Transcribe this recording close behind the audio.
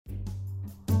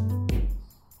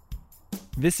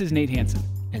This is Nate Hansen.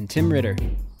 And Tim Ritter.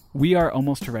 We are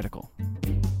Almost Heretical.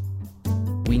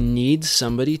 We need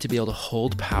somebody to be able to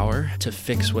hold power to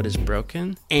fix what is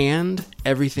broken, and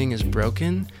everything is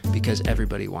broken because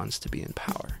everybody wants to be in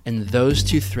power. And those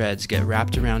two threads get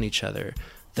wrapped around each other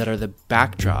that are the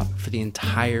backdrop for the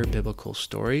entire biblical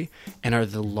story and are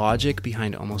the logic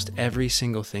behind almost every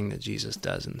single thing that Jesus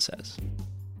does and says.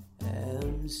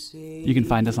 You can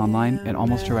find us online at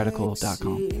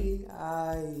almostheretical.com.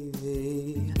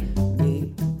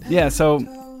 Yeah, so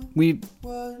we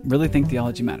really think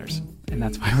theology matters, and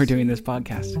that's why we're doing this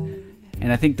podcast.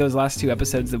 And I think those last two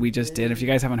episodes that we just did, if you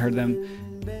guys haven't heard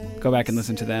them, go back and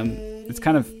listen to them. I think it's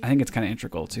kind of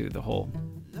integral to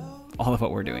all of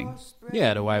what we're doing.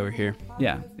 Yeah, to why we're here.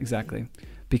 Yeah, exactly.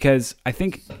 Because I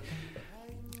think,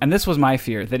 and this was my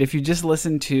fear, that if you just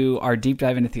listen to our deep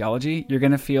dive into theology, you're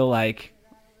going to feel like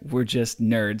we're just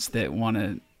nerds that want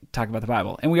to talk about the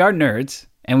Bible. And we are nerds,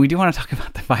 and we do want to talk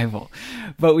about the Bible.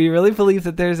 But we really believe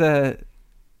that there's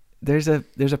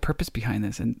a purpose behind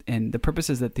this. And the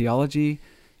purpose is that theology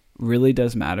really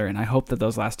does matter. And I hope that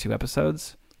those last two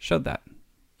episodes showed that.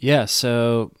 Yeah,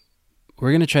 so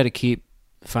we're going to try to keep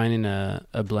finding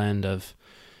a blend of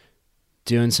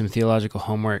doing some theological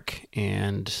homework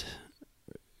and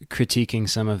critiquing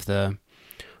some of the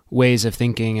ways of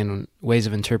thinking and ways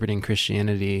of interpreting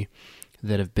Christianity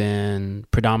that have been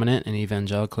predominant in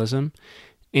evangelicalism.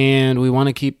 And we want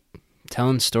to keep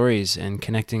telling stories and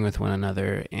connecting with one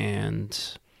another and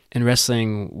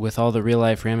wrestling with all the real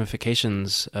life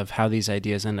ramifications of how these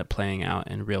ideas end up playing out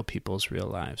in real people's real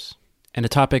lives. And a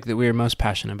topic that we are most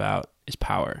passionate about is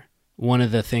power. One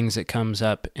of the things that comes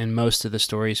up in most of the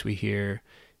stories we hear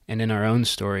and in our own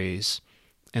stories,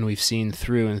 and we've seen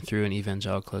through and through in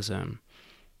evangelicalism,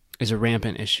 is a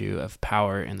rampant issue of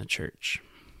power in the church.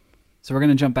 So we're going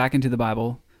to jump back into the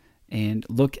Bible and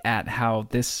look at how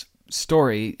this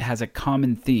story has a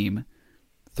common theme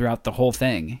throughout the whole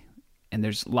thing. And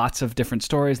there's lots of different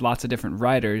stories, lots of different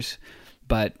writers,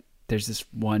 but there's this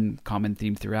one common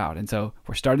theme throughout. And so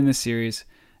we're starting this series,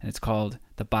 and it's called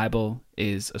The Bible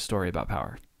is a Story About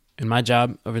Power. And my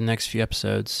job over the next few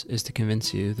episodes is to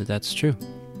convince you that that's true.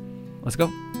 Let's go.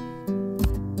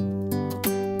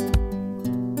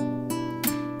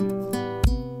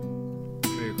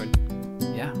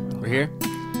 Yeah. We're here.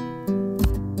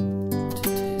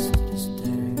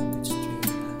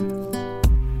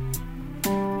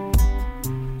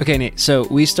 Okay, Nate, so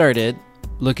we started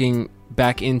looking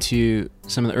back into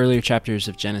some of the earlier chapters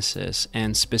of Genesis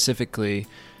and specifically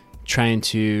trying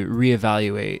to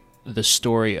reevaluate the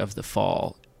story of the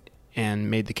fall and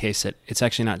made the case that it's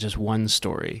actually not just one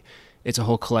story. It's a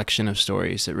whole collection of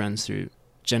stories that runs through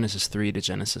Genesis 3 to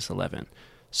Genesis 11.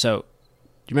 So, do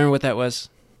you remember what that was?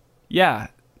 Yeah.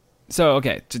 So,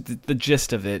 okay, the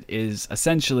gist of it is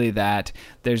essentially that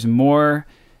there's more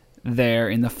there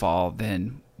in the fall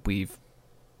than we've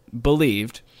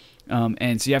believed.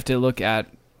 And so you have to look at,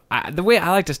 the way I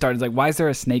like to start is like, why is there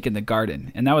a snake in the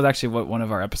garden? And that was actually what one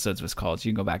of our episodes was called. So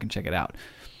you can go back and check it out.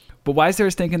 But why is there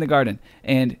a snake in the garden?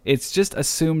 And it's just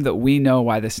assumed that we know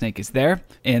why the snake is there.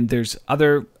 And there's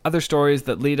other stories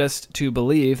that lead us to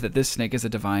believe that this snake is a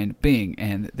divine being.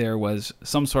 And there was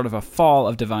some sort of a fall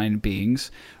of divine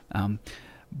beings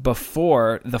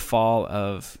before the fall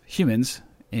of humans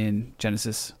in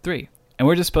Genesis 3. And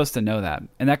we're just supposed to know that.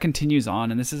 And that continues on.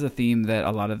 And this is a theme that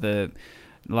a lot of the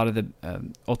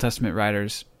Old Testament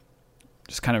writers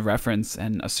just kind of reference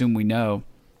and assume we know.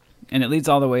 And it leads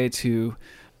all the way to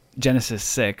Genesis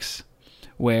 6,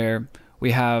 where we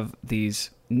have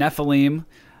these Nephilim,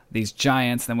 these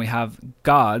giants, then we have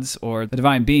gods or the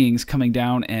divine beings coming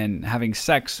down and having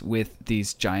sex with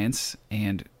these giants,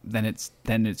 and then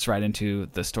it's right into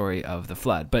the story of the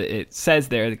flood. But it says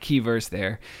there, the key verse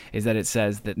there is that it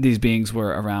says that these beings were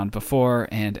around before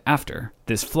and after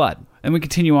this flood. And we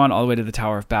continue on all the way to the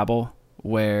Tower of Babel,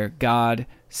 where God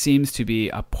seems to be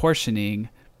apportioning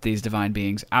these divine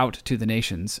beings out to the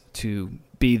nations to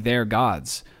be their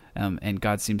gods. And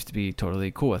God seems to be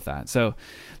totally cool with that. So,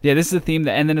 yeah, this is a theme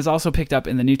that, and then is also picked up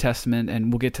in the New Testament,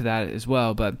 and we'll get to that as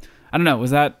well. But I don't know,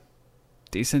 was that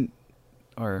decent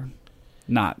or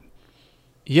not?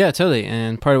 Yeah, totally.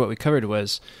 And part of what we covered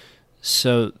was,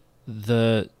 so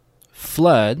the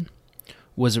flood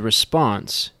was a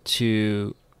response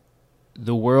to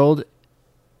the world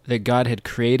that God had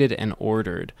created and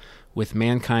ordered with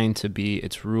mankind to be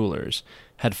its rulers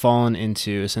had fallen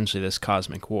into essentially this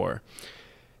cosmic war.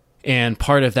 And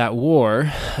part of that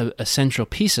war, a central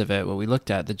piece of it, what we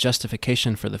looked at, the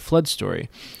justification for the flood story,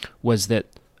 was that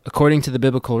according to the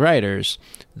biblical writers,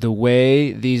 the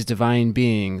way these divine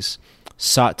beings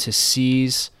sought to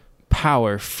seize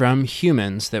power from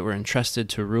humans that were entrusted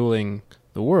to ruling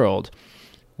the world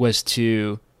was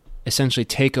to essentially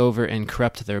take over and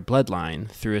corrupt their bloodline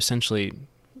through essentially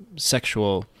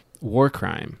sexual war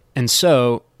crime. And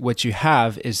so what you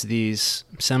have is these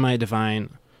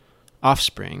semi-divine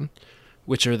offspring,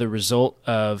 which are the result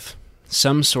of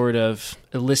some sort of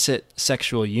illicit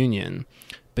sexual union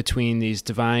between these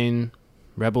divine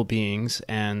rebel beings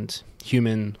and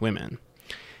human women.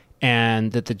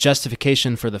 And that the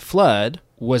justification for the flood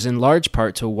was in large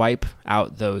part to wipe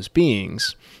out those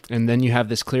beings. And then you have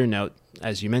this clear note,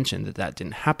 as you mentioned, that that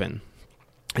didn't happen.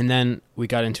 And then we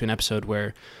got into an episode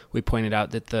where we pointed out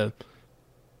that the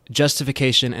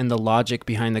justification and the logic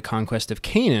behind the conquest of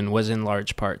Canaan was in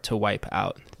large part to wipe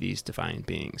out these divine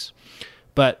beings.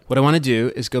 But what I want to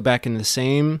do is go back in the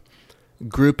same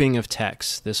grouping of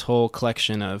texts, this whole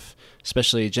collection of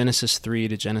especially Genesis 3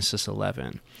 to Genesis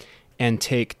 11, and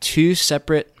take two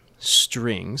separate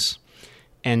strings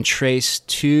and trace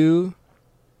two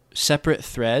separate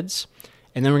threads,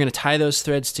 and then we're going to tie those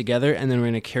threads together, and then we're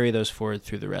going to carry those forward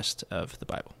through the rest of the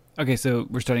Bible. Okay, so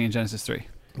we're starting in Genesis 3.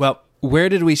 Well, where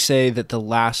did we say that the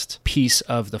last piece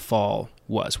of the fall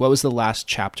was? What was the last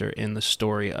chapter in the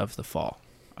story of the fall?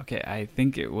 Okay, I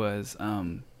think it was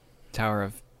Tower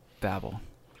of Babel,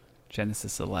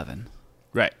 Genesis 11.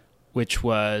 Right. Which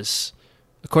was,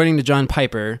 according to John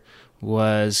Piper,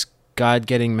 was God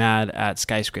getting mad at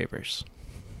skyscrapers.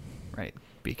 Right.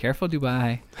 Be careful,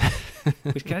 Dubai.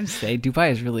 Which can I just say,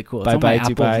 Dubai is really cool. It's Bye-bye, on my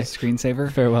Dubai. Apple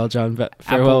screensaver. Farewell,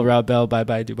 farewell, Rob Bell.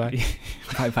 Bye-bye, Dubai.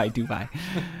 Bye-bye, Dubai.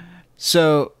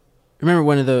 So, remember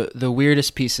one of the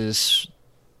weirdest pieces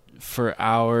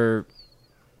for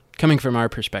coming from our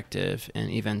perspective in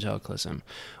evangelicalism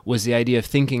was the idea of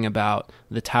thinking about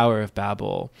the Tower of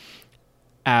Babel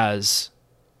as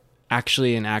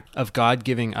actually an act of God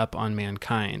giving up on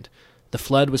mankind. The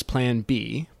flood was plan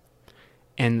B,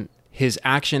 and his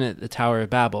action at the Tower of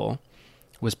Babel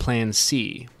was plan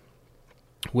C,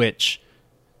 which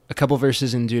a couple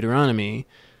verses in Deuteronomy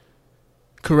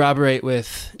corroborate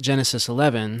with Genesis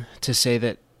 11 to say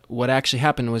that what actually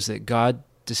happened was that God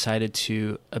decided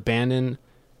to abandon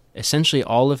essentially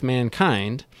all of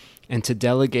mankind and to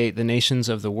delegate the nations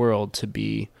of the world to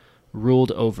be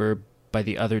ruled over by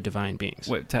the other divine beings.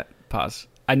 Wait, pause.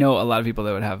 I know a lot of people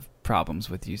that would have problems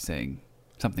with you saying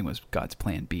something was God's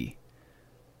plan B.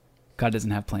 God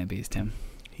doesn't have plan Bs, Tim.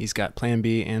 He's got plan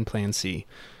B and plan C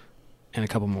and a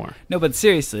couple more. No, but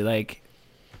seriously, like,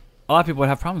 a lot of people would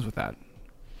have problems with that.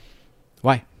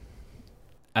 Why?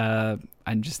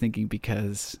 I'm just thinking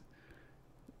because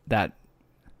that...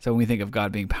 So when we think of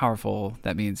God being powerful,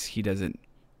 that means he doesn't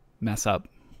mess up.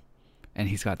 And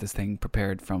he's got this thing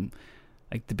prepared from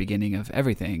like the beginning of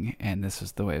everything, and this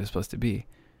was the way it was supposed to be.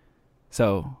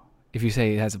 So if you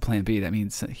say he has a plan B, that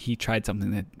means he tried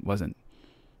something that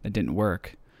didn't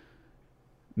work,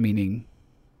 meaning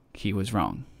he was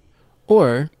wrong.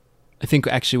 Or I think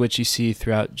actually what you see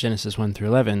throughout Genesis 1 through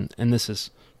 11, and this is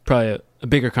probably a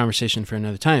bigger conversation for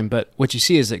another time, but what you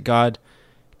see is that God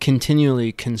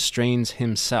continually constrains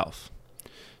himself.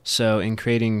 So in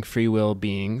creating free will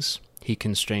beings, he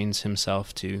constrains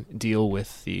himself to deal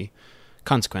with the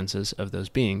consequences of those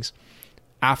beings.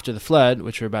 After the flood,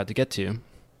 which we're about to get to,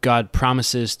 God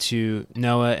promises to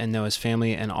Noah and Noah's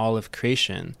family and all of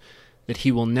creation that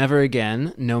he will never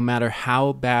again, no matter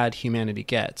how bad humanity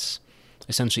gets,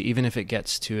 essentially even if it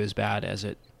gets to as bad as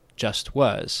it just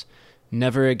was,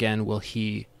 never again will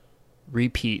he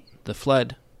repeat the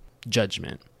flood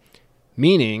judgment.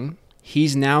 Meaning,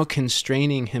 he's now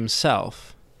constraining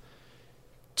himself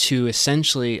to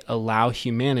essentially allow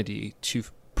humanity to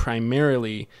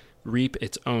primarily reap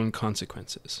its own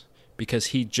consequences, because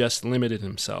he just limited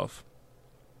himself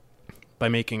by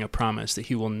making a promise that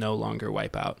he will no longer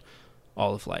wipe out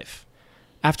all of life.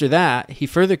 After that, he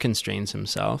further constrains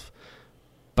himself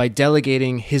by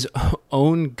delegating his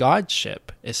own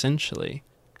godship, essentially,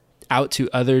 out to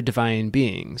other divine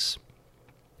beings,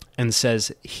 and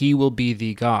says he will be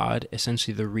the God,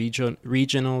 essentially the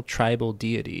regional tribal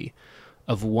deity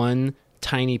of one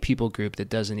tiny people group that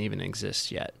doesn't even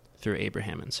exist yet through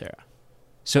Abraham and Sarah.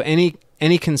 So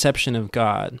any conception of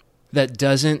God that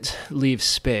doesn't leave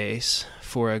space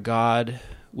for a God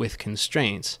with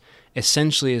constraints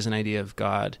essentially is an idea of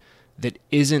God that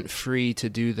isn't free to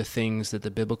do the things that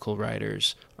the biblical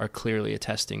writers are clearly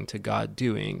attesting to God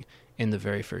doing in the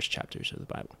very first chapters of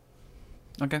the Bible.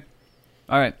 Okay.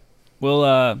 All right. We'll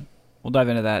dive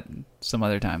into that some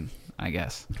other time, I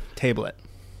guess. Table it.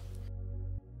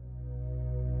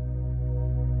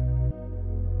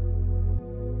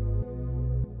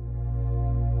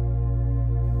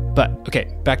 But,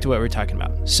 okay, back to what we're talking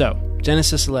about. So,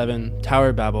 Genesis 11, Tower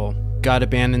of Babel, God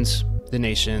abandons the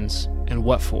nations, and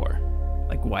what for?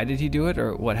 Like, why did he do it,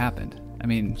 or what happened? I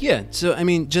mean... Yeah, so,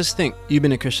 just think. You've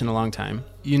been a Christian a long time.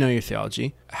 You know your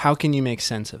theology. How can you make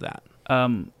sense of that?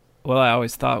 Well, I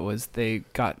always thought was they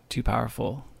got too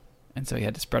powerful, and so he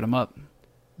had to spread them up.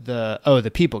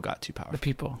 The people got too powerful. The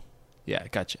people. Yeah,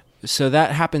 gotcha. So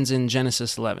that happens in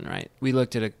Genesis 11, right? We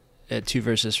looked at 2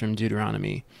 verses from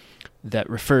Deuteronomy that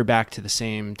refer back to the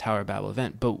same Tower of Babel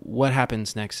event. But what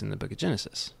happens next in the book of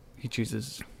Genesis? He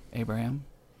chooses Abraham.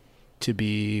 To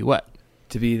be what?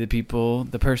 To be the people,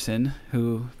 the person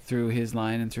who, through his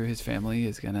line and through his family,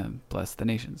 is going to bless the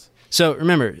nations. So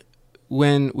remember,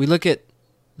 when we look at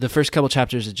the first couple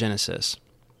chapters of Genesis,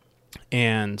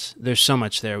 and there's so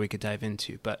much there we could dive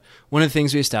into, but one of the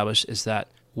things we established is that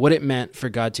what it meant for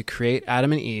God to create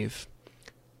Adam and Eve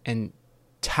and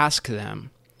task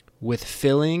them with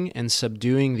filling and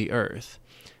subduing the earth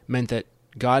meant that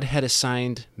God had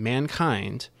assigned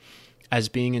mankind as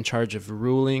being in charge of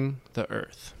ruling the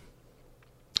earth.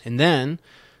 And then,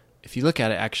 if you look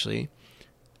at it actually,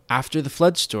 after the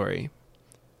flood story,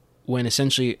 when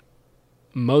essentially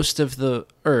most of the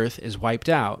earth is wiped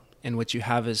out, and what you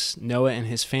have is Noah and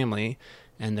his family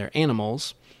and their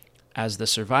animals as the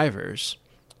survivors,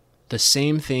 the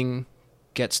same thing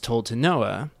gets told to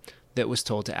Noah that was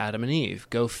told to Adam and Eve.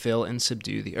 Go fill and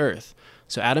subdue the earth.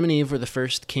 So Adam and Eve were the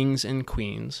first kings and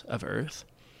queens of earth.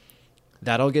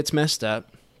 That all gets messed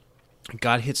up.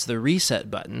 God hits the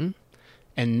reset button,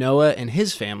 and Noah and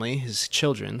his family, his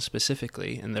children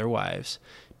specifically, and their wives,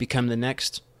 become the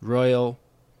next royal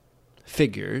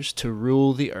figures to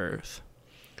rule the earth.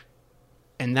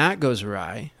 And that goes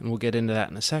awry, and we'll get into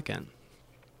that in a second.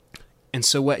 And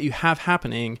so what you have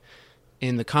happening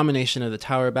in the combination of the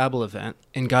Tower of Babel event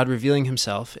and God revealing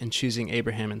himself and choosing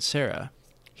Abraham and Sarah,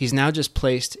 he's now just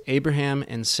placed Abraham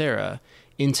and Sarah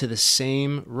into the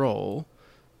same role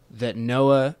that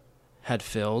Noah had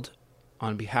filled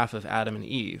on behalf of Adam and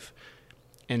Eve.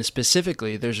 And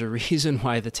specifically, there's a reason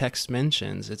why the text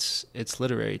mentions, it's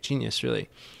literary genius really,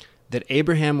 that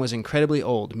Abraham was incredibly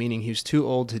old, meaning he was too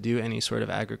old to do any sort of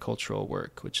agricultural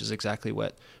work, which is exactly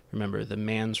what, remember, the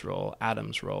man's role,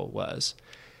 Adam's role, was.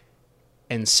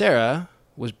 And Sarah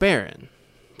was barren.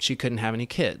 She couldn't have any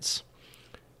kids.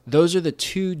 Those are the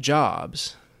 2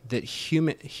 jobs that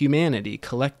humanity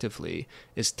collectively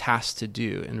is tasked to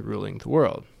do in ruling the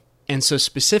world. And so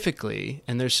specifically,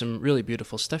 and there's some really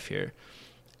beautiful stuff here,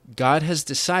 God has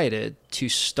decided to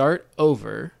start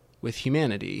over with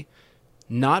humanity,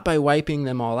 not by wiping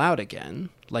them all out again,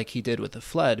 like he did with the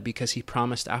flood, because he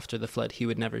promised after the flood he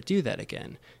would never do that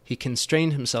again. He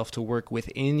constrained himself to work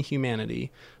within humanity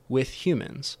with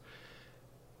humans.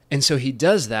 And so he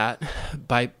does that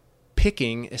by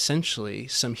picking essentially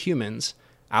some humans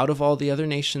out of all the other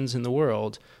nations in the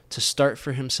world to start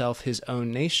for himself his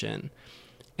own nation,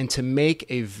 and to make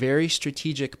a very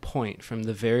strategic point from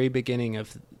the very beginning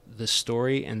of the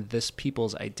story and this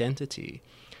people's identity.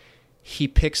 He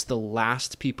picks the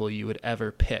last people you would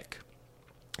ever pick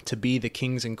to be the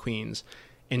kings and queens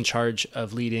in charge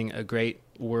of leading a great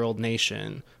world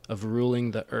nation, of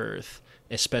ruling the earth,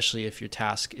 especially if your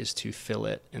task is to fill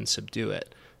it and subdue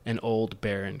it, an old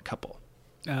barren couple.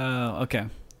 Okay.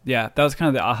 Yeah, that was kind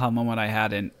of the aha moment I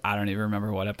had, and I don't even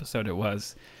remember what episode it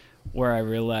was, where I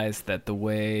realized that the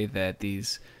way that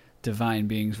these divine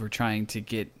beings were trying to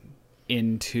get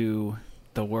into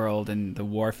the world and the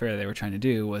warfare they were trying to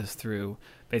do was through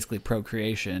basically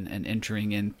procreation and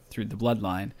entering in through the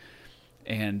bloodline,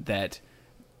 and that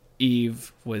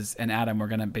Eve and Adam were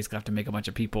going to basically have to make a bunch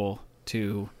of people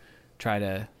to try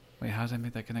to... Wait, how does I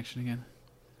make that connection again?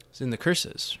 It's in the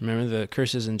curses. Remember the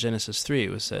curses in Genesis 3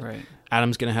 was that right.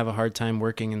 Adam's going to have a hard time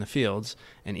working in the fields,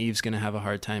 and Eve's going to have a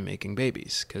hard time making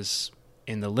babies, because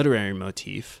in the literary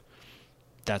motif,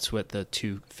 that's what the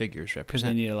 2 figures represent. Because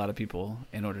they need a lot of people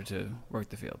in order to work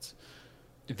the fields.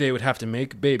 They would have to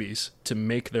make babies to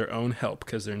make their own help,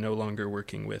 because they're no longer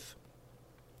working with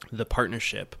the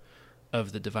partnership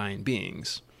of the divine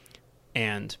beings.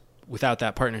 And without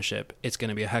that partnership, it's going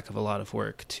to be a heck of a lot of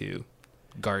work to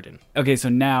garden. Okay, so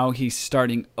now he's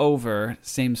starting over,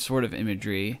 same sort of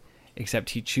imagery,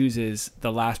 except he chooses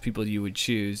the last people you would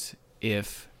choose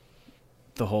if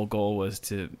the whole goal was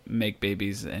to make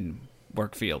babies and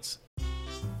work fields.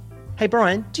 Hey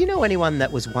Brian, do you know anyone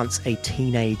that was once a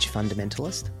teenage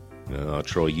fundamentalist? Oh,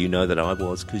 Troy, you know that I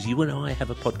was, because you and I have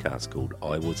a podcast called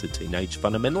I Was a Teenage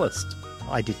Fundamentalist.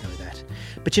 I did know that.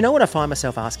 But you know what I find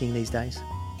myself asking these days?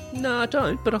 No, I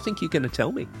don't, but I think you're going to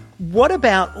tell me. What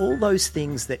about all those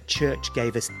things that church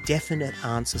gave us definite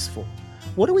answers for?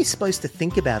 What are we supposed to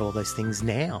think about all those things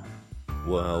now?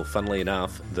 Well, funnily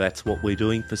enough, that's what we're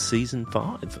doing for Season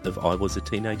 5 of I Was a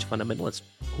Teenage Fundamentalist.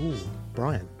 Ooh,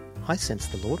 Brian, I sense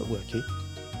the Lord at work here.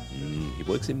 He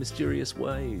works in mysterious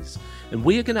ways. And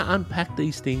we are going to unpack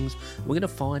these things. We're going to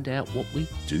find out what we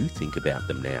do think about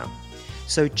them now.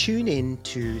 So tune in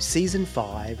to Season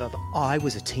 5 of I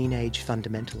Was a Teenage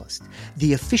Fundamentalist,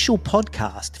 the official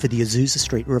podcast for the Azusa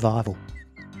Street Revival.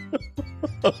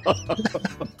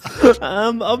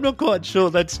 I'm not quite sure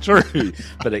that's true,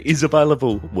 but it is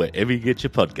available wherever you get your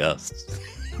podcasts.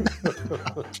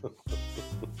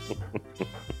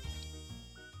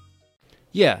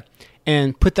 Yeah,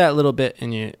 and put that little bit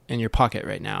in your pocket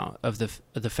right now of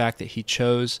the fact that he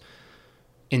chose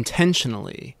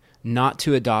intentionally not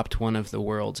to adopt one of the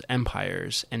world's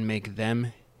empires and make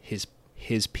them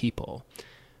his people,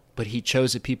 but he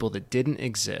chose a people that didn't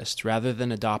exist. Rather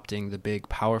than adopting the big,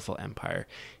 powerful empire,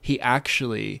 he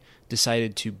actually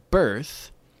decided to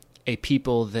birth a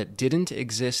people that didn't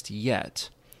exist yet,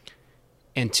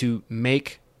 and to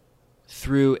make,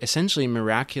 through essentially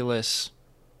miraculous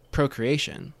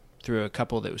procreation, through a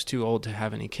couple that was too old to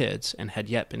have any kids and had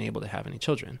yet been able to have any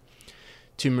children,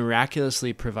 to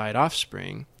miraculously provide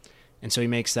offspring. And so he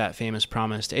makes that famous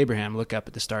promise to Abraham, look up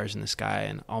at the stars in the sky,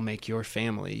 and I'll make your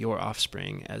family, your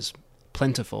offspring, as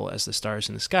plentiful as the stars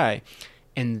in the sky.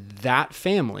 And that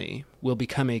family will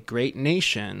become a great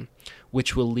nation,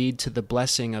 which will lead to the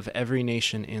blessing of every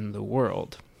nation in the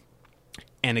world.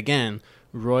 And again,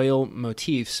 royal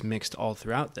motifs mixed all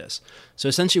throughout this. So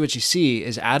essentially what you see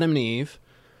is Adam and Eve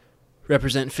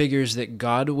represent figures that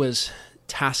God was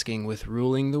tasking with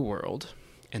ruling the world,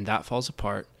 and that falls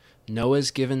apart.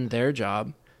 Noah's given their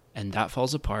job, and that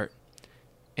falls apart.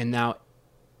 And now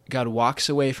God walks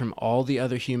away from all the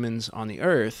other humans on the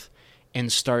earth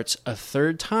and starts a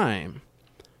third time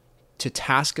to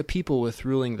task a people with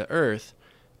ruling the earth.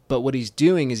 But what he's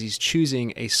doing is he's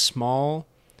choosing a small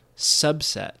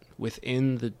subset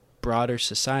within the broader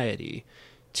society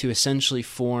to essentially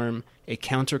form a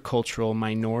countercultural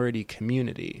minority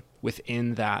community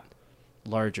within that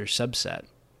larger subset.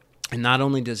 And not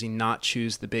only does he not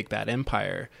choose the big bad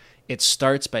empire, it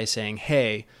starts by saying,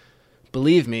 hey,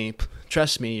 believe me,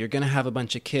 trust me, you're going to have a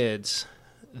bunch of kids.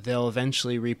 They'll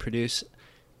eventually reproduce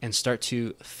and start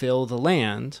to fill the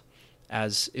land,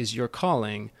 as is your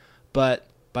calling. But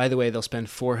by the way, they'll spend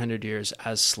 400 years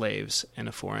as slaves in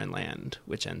a foreign land,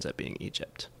 which ends up being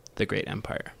Egypt, the great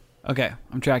empire. Okay,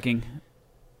 I'm tracking.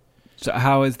 So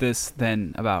how is this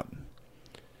then about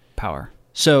power?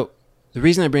 So the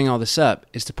reason I bring all this up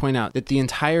is to point out that the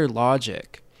entire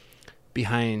logic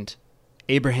behind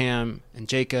Abraham and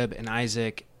Jacob and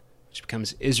Isaac, which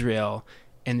becomes Israel,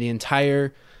 and the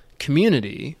entire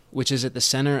community, which is at the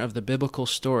center of the biblical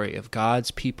story of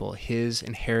God's people, his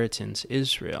inheritance,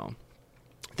 Israel,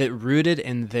 that rooted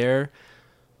in their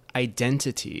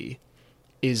identity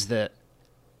is the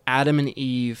Adam and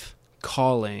Eve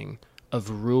calling of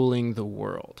ruling the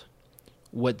world.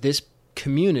 What this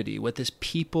community, what this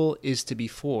people is to be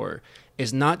for,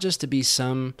 is not just to be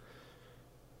some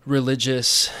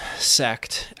religious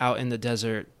sect out in the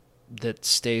desert that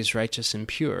stays righteous and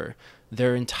pure.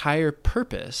 Their entire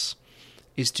purpose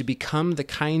is to become the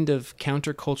kind of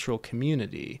countercultural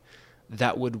community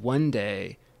that would one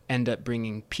day end up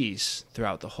bringing peace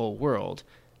throughout the whole world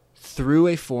through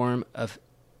a form of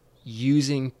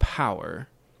using power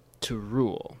to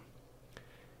rule.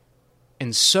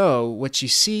 And so what you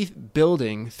see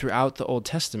building throughout the Old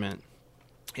Testament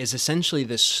is essentially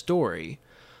this story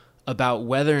about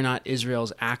whether or not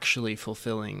Israel's actually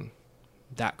fulfilling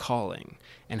that calling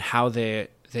and how they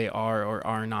are or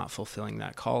are not fulfilling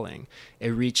that calling. It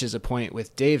reaches a point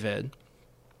with David,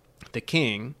 the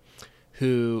king,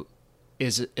 who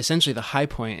is essentially the high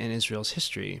point in Israel's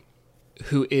history,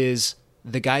 who is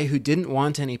the guy who didn't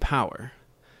want any power.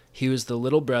 He was the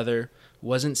little brother,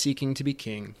 wasn't seeking to be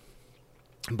king,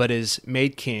 but is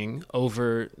made king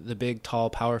over the big, tall,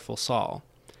 powerful Saul.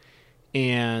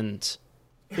 And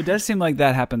it does seem like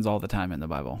that happens all the time in the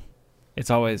Bible.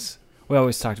 We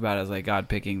always talked about it as like God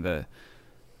picking the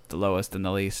lowest and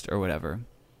the least or whatever,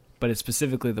 but it's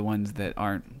specifically the ones that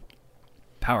aren't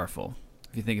powerful,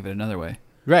 if you think of it another way.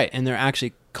 Right, and they're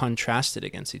actually contrasted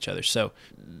against each other. So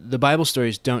the Bible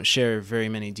stories don't share very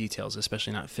many details,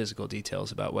 especially not physical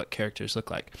details about what characters look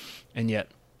like. And yet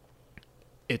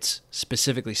it's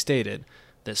specifically stated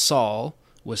that Saul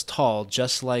was tall,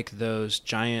 just like those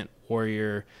giant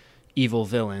warrior evil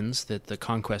villains that the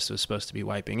conquest was supposed to be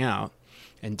wiping out,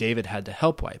 and David had to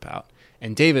help wipe out.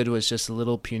 And David was just a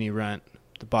little puny runt,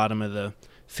 the bottom of the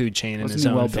food chain in his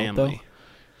own family. Though?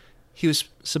 He was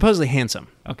supposedly handsome.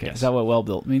 Okay, yes. Is that what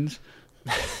well-built means?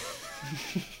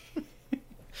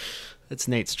 That's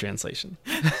Nate's translation.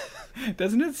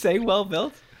 Doesn't it say well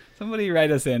built? Somebody write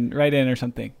in or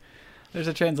something. There's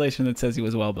a translation that says he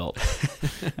was well built.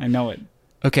 I know it.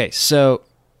 Okay, so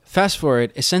fast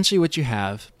forward. Essentially what you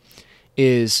have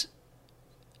is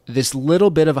this little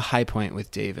bit of a high point with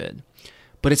David.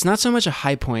 But it's not so much a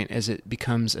high point as it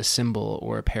becomes a symbol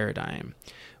or a paradigm,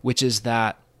 which is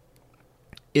that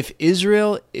if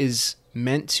Israel is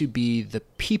meant to be the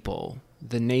people,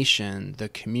 the nation, the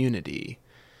community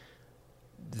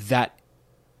that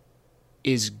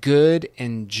is good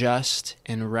and just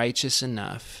and righteous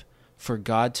enough for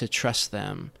God to trust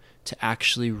them to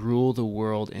actually rule the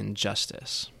world in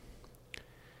justice,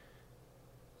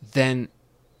 then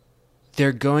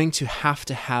they're going to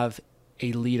have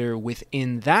a leader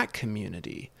within that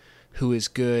community who is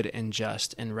good and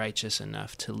just and righteous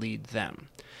enough to lead them.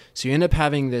 So you end up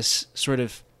having this sort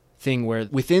of thing where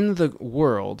within the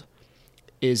world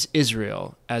is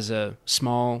Israel as a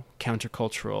small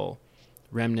countercultural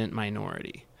remnant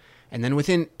minority. And then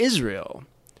within Israel,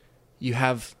 you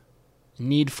have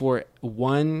need for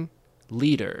one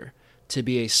leader to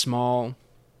be a small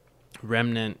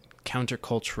remnant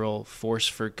countercultural force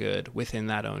for good within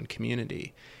that own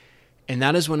community. And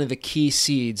that is one of the key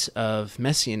seeds of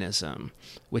Messianism,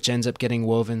 which ends up getting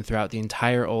woven throughout the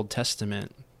entire Old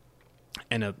Testament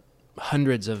in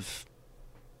hundreds of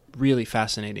really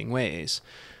fascinating ways,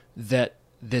 that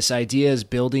this idea is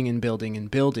building and building and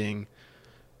building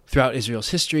throughout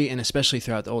Israel's history, and especially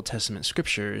throughout the Old Testament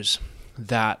scriptures,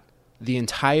 that the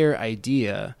entire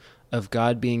idea of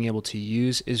God being able to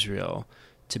use Israel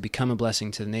to become a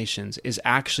blessing to the nations is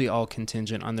actually all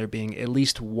contingent on there being at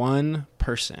least one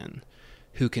person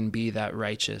who can be that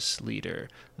righteous leader,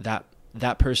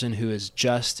 that person who is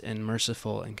just and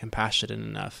merciful and compassionate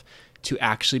enough to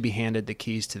actually be handed the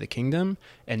keys to the kingdom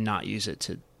and not use it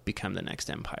to become the next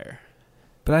empire.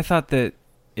 But I thought that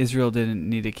Israel didn't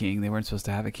need a king. They weren't supposed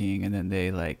to have a king, and then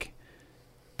they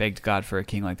begged God for a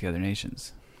king like the other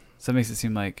nations. So it makes it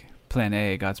seem like plan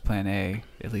A, God's plan A,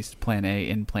 at least plan A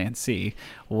in plan C,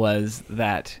 was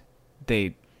that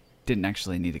they didn't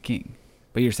actually need a king.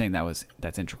 But you're saying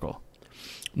that's integral.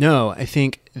 No, I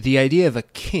think the idea of a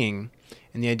king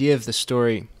and the idea of the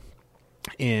story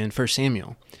in 1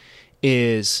 Samuel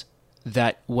is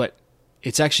that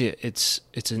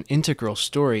it's an integral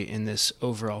story in this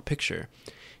overall picture,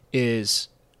 is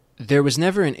there was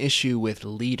never an issue with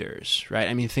leaders, right?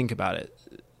 I mean, think about it.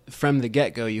 From the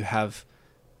get-go, you have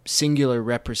singular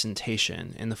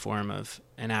representation in the form of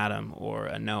an Adam or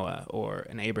a Noah or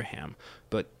an Abraham.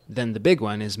 But then the big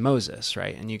one is Moses,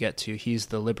 right? And you get to, he's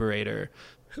the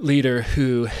leader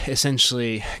who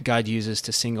essentially God uses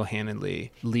to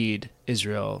single-handedly lead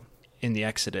Israel in the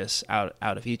Exodus out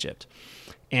of Egypt.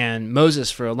 And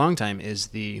Moses, for a long time, is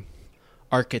the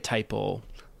archetypal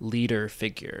leader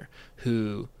figure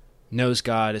who knows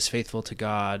God, is faithful to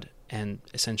God, and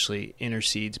essentially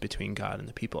intercedes between God and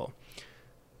the people.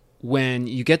 When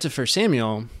you get to 1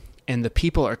 Samuel and the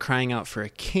people are crying out for a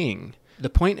king, the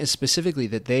point is specifically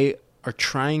that they are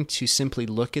trying to simply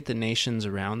look at the nations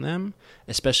around them,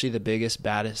 especially the biggest,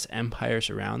 baddest empires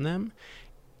around them,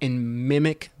 and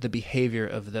mimic the behavior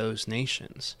of those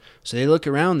nations. So they look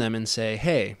around them and say,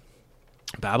 hey,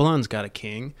 Babylon's got a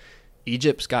king,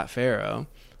 Egypt's got Pharaoh,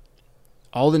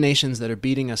 all the nations that are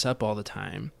beating us up all the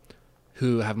time,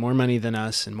 who have more money than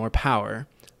us and more power,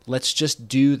 let's just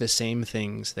do the same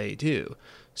things they do.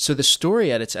 So the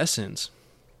story at its essence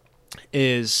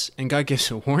is, and God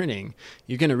gives a warning,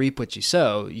 you're going to reap what you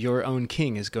sow. Your own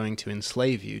king is going to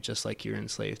enslave you just like you were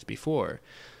enslaved before.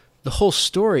 The whole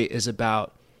story is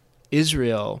about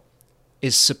Israel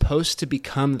is supposed to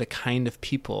become the kind of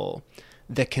people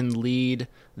that can lead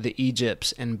the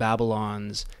Egypts and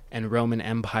Babylons and Roman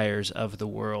empires of the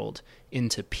world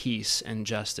into peace and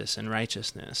justice and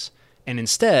righteousness. And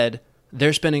instead,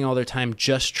 they're spending all their time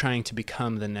just trying to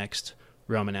become the next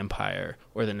Roman Empire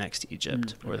or the next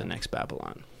Egypt or the next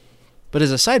Babylon. But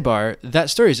as a sidebar, that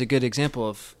story is a good example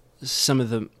of some of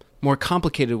the more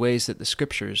complicated ways that the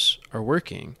scriptures are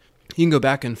working. You can go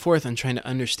back and forth on trying to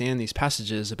understand these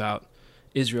passages about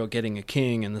Israel getting a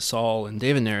king and the Saul and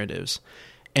David narratives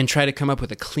and try to come up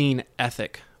with a clean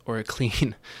ethic or a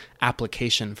clean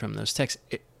application from those texts.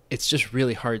 It's just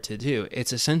really hard to do.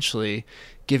 It's essentially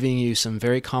giving you some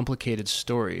very complicated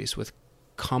stories with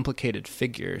complicated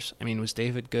figures. I mean, was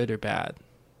David good or bad?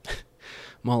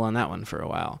 Mull on that one for a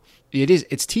while.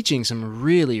 It's teaching some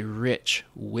really rich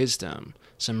wisdom,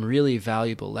 some really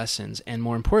valuable lessons, and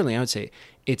more importantly, I would say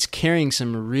it's carrying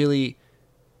some really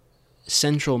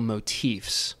central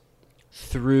motifs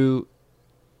through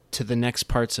to the next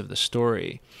parts of the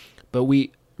story. But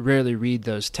we rarely read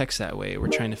those texts that way. We're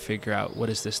trying to figure out, what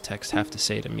does this text have to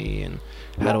say to me, and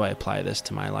how do I apply this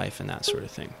to my life, and that sort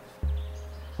of thing.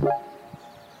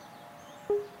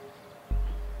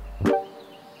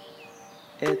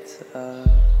 It's a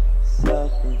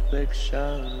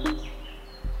self-infliction.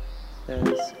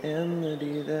 There's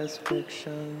enmity, there's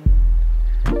fiction,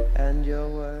 and your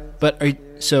words. But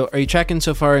are you tracking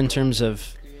so far in terms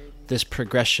of this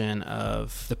progression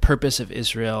of the purpose of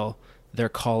Israel, their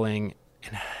calling,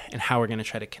 and how we're going to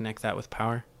try to connect that with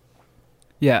power?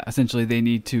 Yeah, essentially they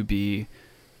need to be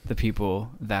the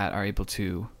people that are able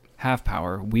to have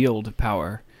power, wield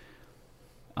power,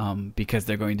 because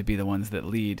they're going to be the ones that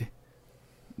lead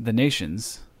the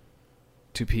nations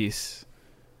to peace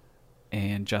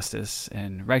and justice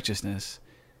and righteousness.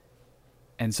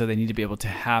 And so they need to be able to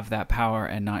have that power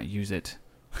and not use it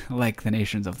like the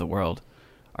nations of the world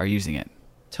are using it.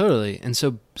 Totally. And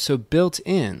so built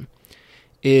in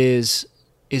is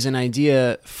an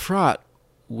idea fraught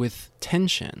with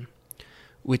tension,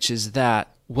 which is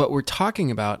that what we're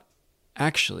talking about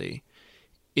actually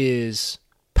is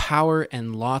power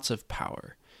and lots of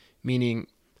power, meaning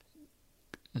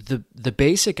the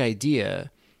basic idea,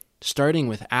 starting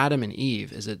with Adam and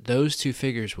Eve, is that those two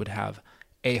figures would have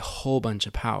a whole bunch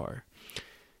of power.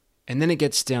 And then it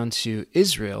gets down to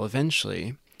Israel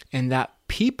eventually, and that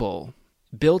people,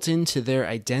 built into their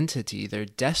identity, their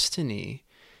destiny,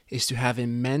 is to have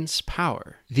immense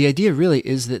power. The idea really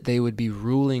is that they would be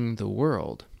ruling the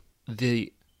world.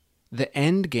 The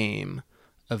end game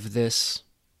of this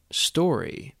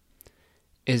story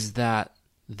is that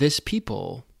this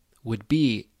people would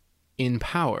be in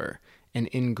power, and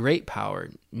in great power,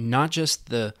 not just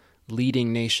the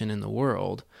leading nation in the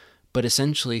world, but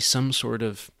essentially some sort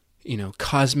of,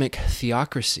 cosmic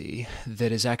theocracy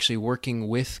that is actually working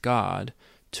with God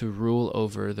to rule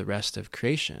over the rest of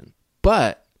creation.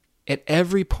 But at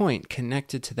every point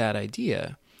connected to that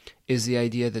idea is the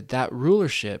idea that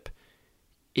rulership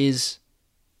is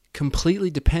completely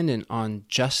dependent on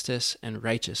justice and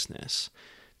righteousness,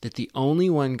 that the only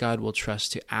one God will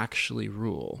trust to actually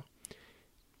rule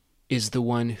is the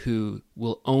one who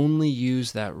will only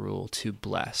use that rule to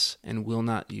bless and will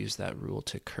not use that rule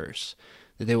to curse,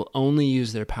 that they will only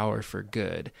use their power for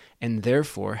good, and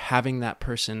therefore having that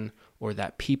person or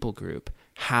that people group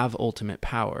have ultimate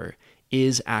power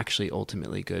is actually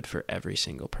ultimately good for every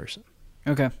single person.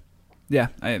 Okay. Yeah,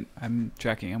 I'm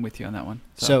tracking. I'm with you on that one.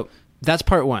 So that's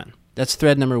part one. That's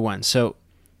thread number one. So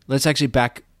let's actually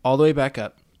back all the way back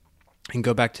up and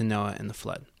go back to Noah and the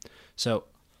flood. So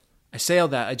I say all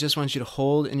that. I just want you to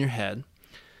hold in your head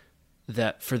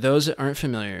that for those that aren't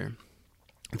familiar,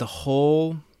 the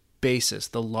whole basis,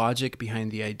 the logic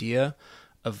behind the idea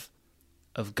of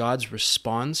God's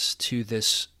response to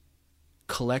this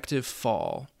collective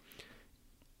fall,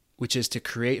 which is to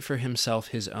create for himself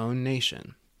his own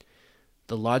nation,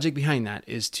 the logic behind that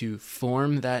is to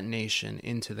form that nation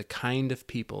into the kind of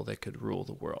people that could rule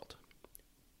the world,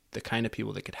 the kind of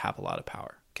people that could have a lot of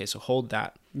power. Okay, so hold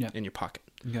that in your pocket.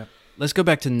 Yeah. Let's go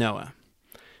back to Noah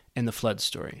and the flood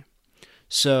story.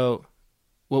 So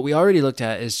what we already looked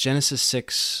at is Genesis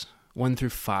 6, 1 through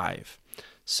 5.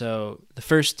 So the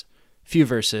first few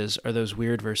verses are those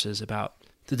weird verses about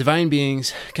the divine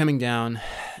beings coming down,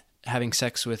 having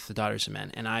sex with the daughters of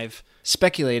men. And I've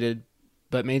speculated,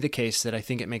 but made the case that I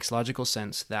think it makes logical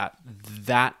sense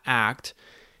that act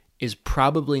is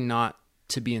probably not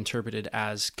to be interpreted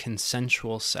as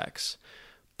consensual sex,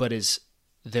 but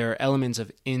there are elements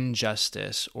of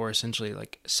injustice or essentially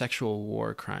like sexual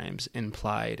war crimes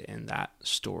implied in that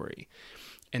story.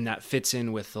 And that fits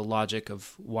in with the logic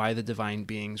of why the divine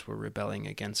beings were rebelling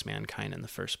against mankind in the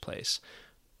first place.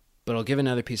 But I'll give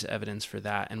another piece of evidence for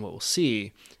that, and what we'll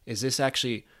see is this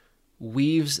actually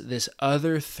weaves this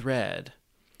other thread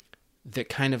that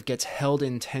kind of gets held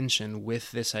in tension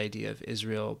with this idea of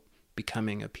Israel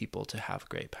becoming a people to have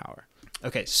great power.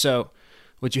 Okay, so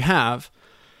what you have,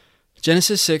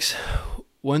 Genesis 6,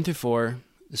 1 through 4,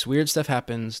 this weird stuff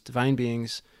happens, divine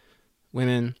beings,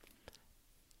 women,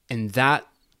 and that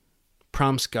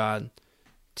prompts God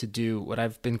to do what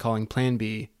I've been calling Plan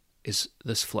B, is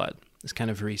this flood, this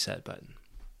kind of reset button.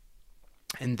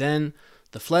 And then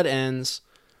the flood ends,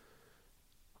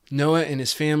 Noah and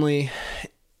his family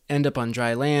end up on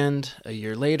dry land a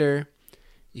year later.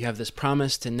 You have this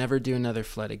promise to never do another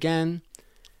flood again.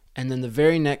 And then the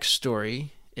very next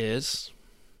story is...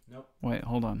 Wait,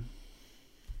 hold on.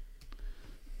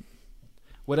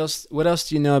 What else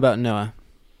do you know about Noah?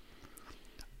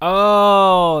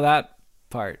 Oh, that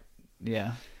part.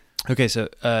 Yeah. Okay, so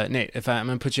Nate, I'm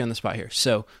going to put you on the spot here.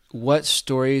 So what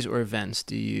stories or events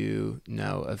do you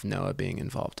know of Noah being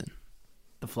involved in?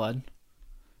 The flood.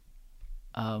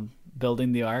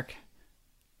 building the ark.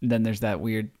 Then there's that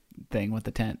weird thing with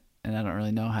the tent, and I don't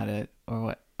really know I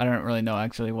don't really know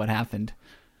actually what happened.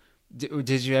 Did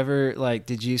you ever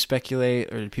did you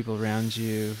speculate, or did people around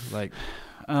you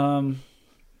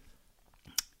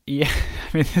Yeah,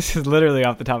 I mean, this is literally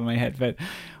off the top of my head, but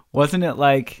wasn't it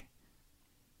like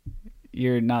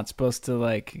you're not supposed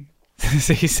to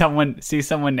see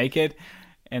someone naked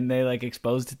and they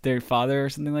exposed their father or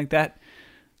something like that?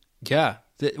 Yeah.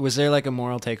 Was there a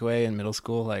moral takeaway in middle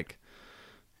school?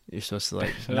 You're supposed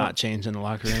to not change in the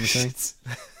locker room thing?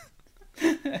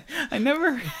 I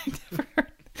never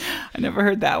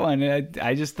heard that one.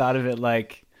 I just thought of it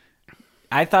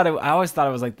I always thought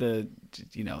it was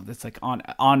that's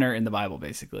honor in the Bible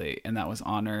basically, and that was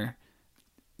honor,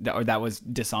 that was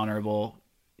dishonorable,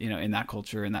 in that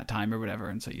culture, in that time or whatever,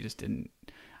 and so you just didn't.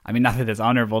 I mean, not that it's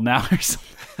honorable now or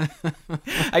something.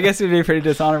 I guess it would be pretty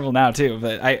dishonorable now too,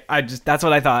 but I just that's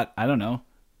what I thought. I don't know.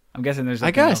 I'm guessing there's.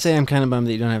 I gotta say, I'm kind of bummed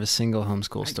that you don't have a single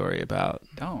homeschool story about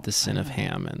the sin of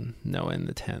Ham and Noah in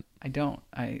the tent. I don't.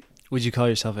 Would you call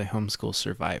yourself a homeschool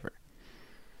survivor?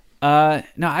 No,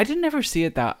 I never saw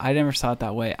it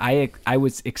that way. I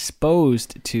was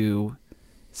exposed to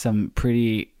some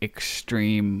pretty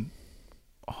extreme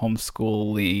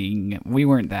homeschooling. We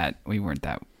weren't that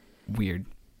weird.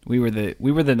 We were the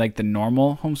the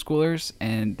normal homeschoolers,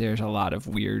 and there's a lot of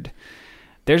weird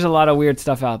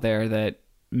stuff out there that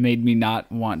made me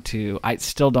not want to. I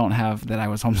still don't have that I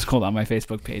was homeschooled on my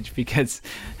Facebook page, because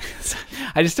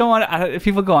I just don't want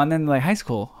people go on then high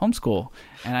school, homeschool,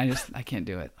 and I can't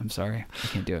do it. I'm sorry. I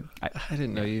can't do it. I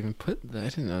didn't know you even I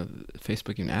didn't know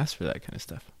Facebook even asked for that kind of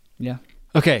stuff. Yeah.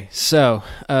 Okay, so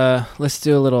let's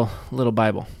do a little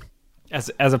Bible.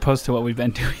 As opposed to what we've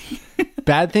been doing.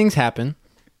 Bad things happen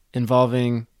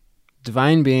involving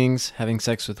divine beings having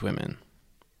sex with women.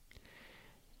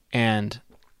 And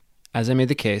as I made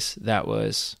the case, that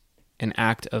was an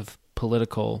act of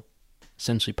political,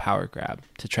 essentially power grab,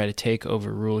 to try to take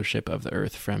over rulership of the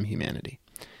earth from humanity.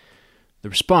 The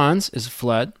response is a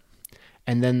flood,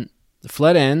 and then the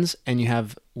flood ends, and you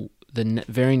have the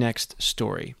very next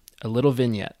story, a little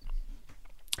vignette.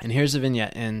 And here's the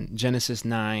vignette in Genesis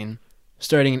 9,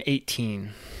 starting in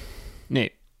 18.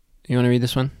 Nate, you want to read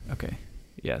this one? Okay.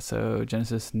 Yeah, so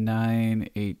Genesis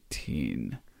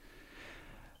 9:18.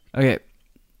 Okay.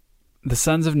 The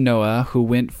sons of Noah who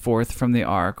went forth from the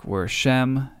ark were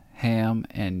Shem, Ham,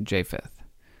 and Japheth.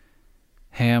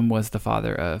 Ham was the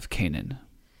father of Canaan.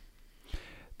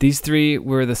 These three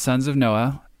were the sons of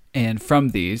Noah, and from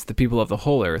these the people of the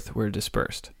whole earth were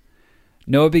dispersed.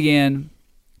 Noah began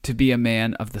to be a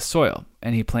man of the soil,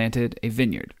 and he planted a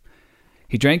vineyard.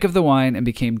 He drank of the wine and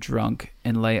became drunk,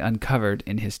 and lay uncovered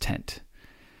in his tent.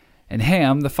 And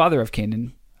Ham, the father of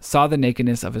Canaan, saw the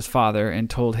nakedness of his father, and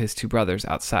told his two brothers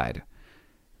outside.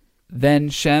 Then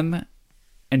Shem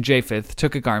and Japheth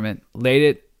took a garment, laid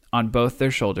it on both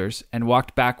their shoulders, and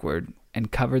walked backward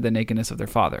and covered the nakedness of their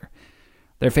father.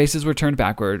 Their faces were turned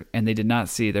backward, and they did not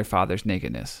see their father's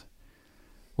nakedness.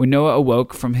 When Noah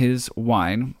awoke from his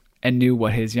wine and knew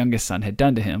what his youngest son had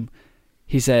done to him,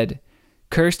 he said,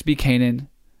 "Cursed be Canaan,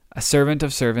 a servant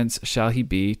of servants shall he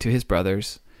be to his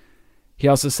brothers." He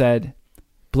also said,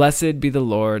 "Blessed be the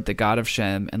Lord, the God of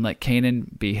Shem, and let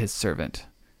Canaan be his servant.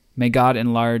 May God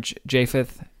enlarge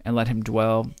Japheth, and let him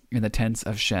dwell in the tents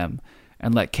of Shem,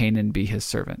 and let Canaan be his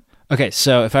servant." Okay,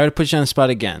 so if I were to put you on the spot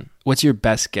again, what's your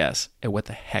best guess at what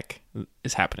the heck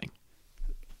is happening?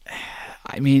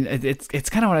 I mean, it's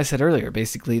kind of what I said earlier,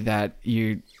 basically that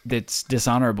it's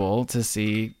dishonorable to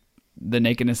see the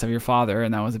nakedness of your father,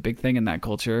 and that was a big thing in that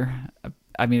culture.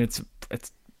 I mean, it's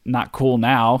not cool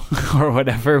now or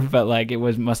whatever, but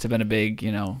must have been a big,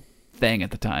 thing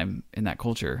at the time in that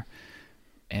culture.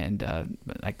 And the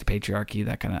patriarchy,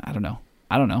 that kind of, I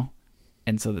don't know.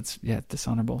 And so it's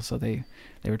dishonorable. So they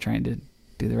were trying to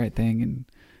do the right thing and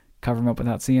cover him up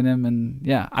without seeing him. And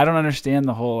I don't understand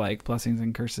the whole blessings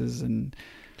and curses and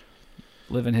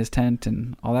live in his tent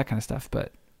and all that kind of stuff.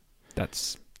 But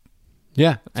that's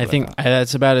I think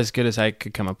that's about as good as I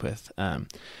could come up with.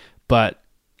 But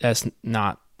that's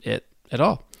not it at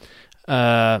all.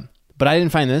 But I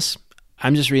didn't find this.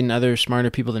 I'm just reading other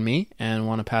smarter people than me and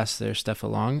want to pass their stuff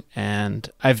along. And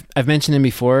I've mentioned him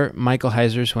before. Michael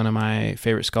Heiser is one of my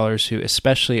favorite scholars who,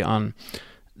 especially on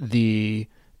the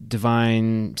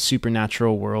divine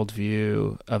supernatural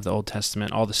worldview of the Old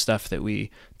Testament, all the stuff that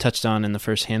we touched on in the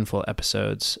first handful of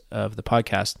episodes of the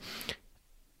podcast,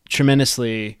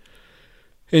 tremendously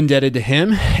indebted to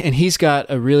him. And he's got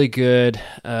a really good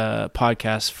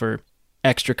podcast for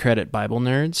extra credit Bible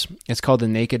nerds. It's called the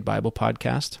Naked Bible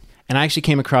Podcast. And I actually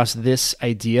came across this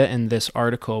idea in this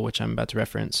article, which I'm about to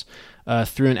reference,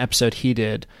 through an episode he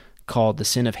did called The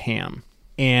Sin of Ham.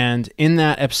 And in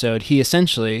that episode, he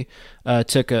essentially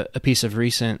took a piece of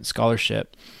recent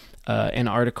scholarship, an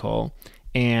article,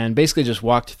 and basically just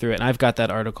walked through it. And I've got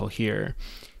that article here.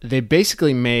 They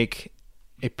basically make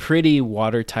a pretty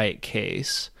watertight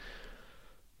case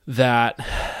that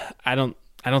I don't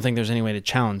think there's any way to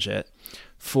challenge it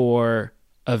for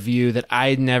a view that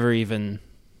I'd never even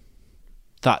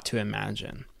thought to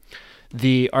imagine.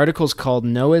 The article's called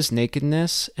Noah's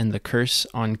Nakedness and the Curse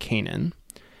on Canaan,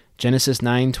 Genesis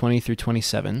 9:20 through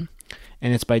 27,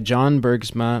 and it's by John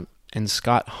Bergsma and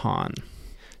Scott Hahn.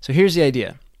 So here's the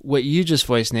idea. What you just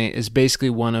voiced, Nate, is basically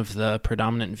one of the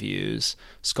predominant views.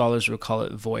 Scholars will call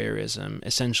it voyeurism.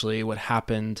 Essentially, what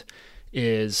happened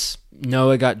is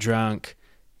Noah got drunk,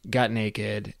 got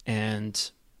naked, and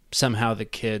somehow the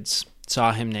kids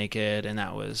saw him naked, and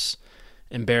that was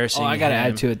embarrassing. Oh, I got to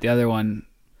add to it. The other one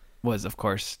was, of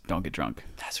course, don't get drunk.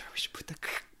 That's where we should put the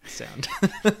sound.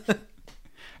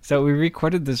 So we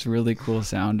recorded this really cool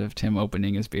sound of Tim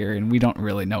opening his beer, and we don't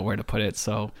really know where to put it,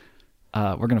 so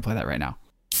we're going to play that right now.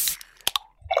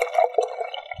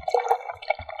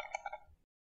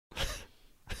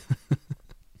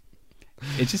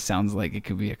 It just sounds like it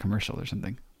could be a commercial or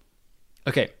something.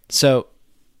 Okay, so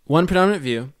one predominant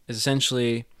view is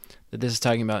essentially that this is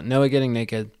talking about Noah getting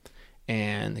naked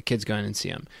and the kids going and see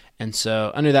him. And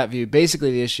so under that view,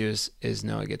 basically the issue is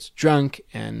Noah gets drunk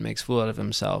and makes a fool out of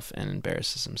himself and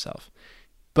embarrasses himself.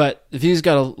 But the view's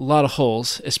got a lot of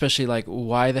holes, especially like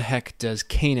why the heck does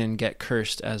Canaan get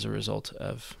cursed as a result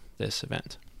of this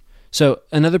event? So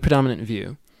another predominant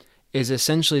view is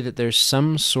essentially that there's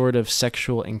some sort of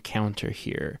sexual encounter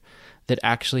here that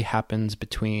actually happens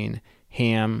between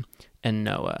Ham and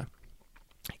Noah.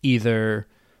 Either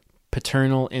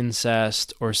paternal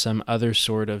incest or some other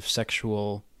sort of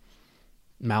sexual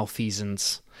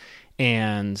malfeasance,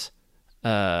 and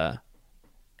that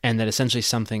essentially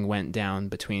something went down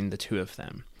between the two of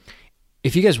them.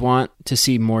 If you guys want to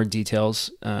see more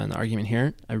details in the argument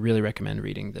here, I really recommend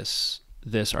reading this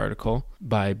article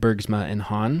by Bergsma and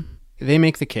Hahn. They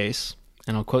make the case,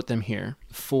 and I'll quote them here,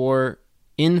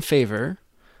 in favor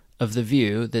of the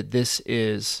view that this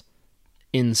is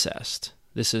incest.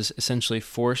 This is essentially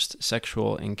forced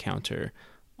sexual encounter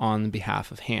on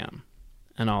behalf of Ham.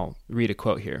 And I'll read a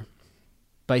quote here.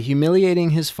 By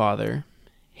humiliating his father,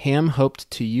 Ham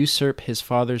hoped to usurp his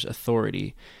father's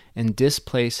authority and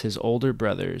displace his older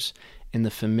brothers in the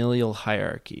familial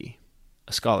hierarchy.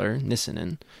 A scholar,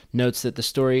 Nissinen, notes that the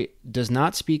story does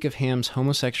not speak of Ham's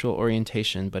homosexual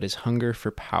orientation, but his hunger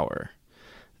for power.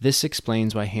 This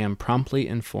explains why Ham promptly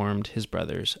informed his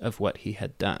brothers of what he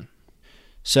had done.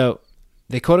 So,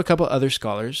 they quote a couple other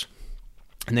scholars,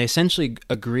 and they essentially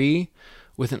agree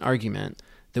with an argument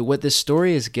that what this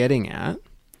story is getting at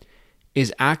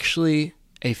is actually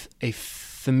a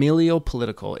familial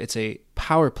political, it's a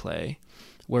power play,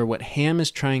 where what Ham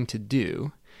is trying to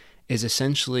do is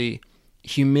essentially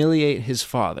humiliate his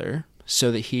father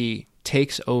so that he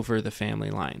takes over the family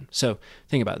line. So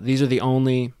think about it. These are the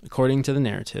only, according to the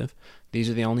narrative, these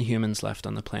are the only humans left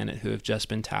on the planet who have just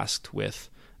been tasked with,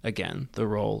 again, the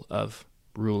role of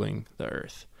ruling the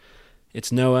earth.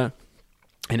 It's Noah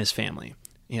and his family.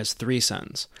 He has 3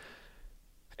 sons.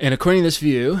 And according to this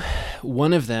view,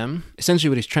 one of them, essentially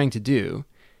what he's trying to do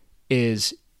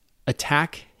is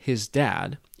attack his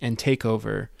dad and take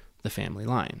over the family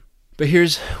line. But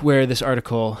here's where this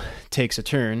article takes a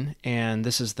turn, and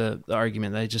this is the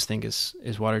argument that I just think is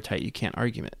watertight. You can't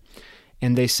argue it.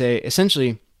 And they say,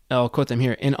 essentially, I'll quote them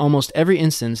here, in almost every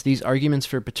instance, these arguments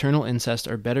for paternal incest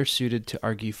are better suited to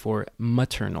argue for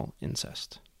maternal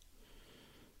incest.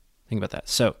 Think about that.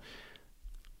 So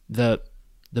the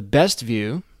best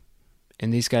view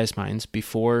in these guys' minds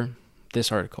before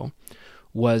this article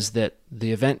was that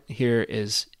the event here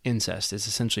is incest. It's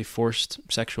essentially forced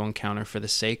sexual encounter for the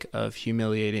sake of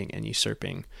humiliating and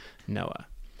usurping Noah.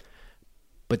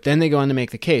 But then they go on to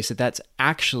make the case that that's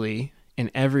actually,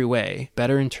 in every way,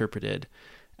 better interpreted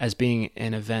as being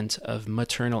an event of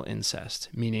maternal incest,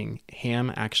 meaning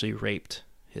Ham actually raped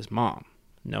his mom,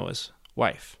 Noah's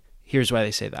wife. Here's why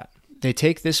they say that. They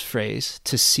take this phrase,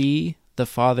 to see the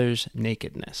father's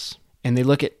nakedness, and they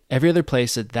look at every other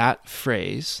place that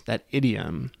phrase, that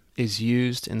idiom, is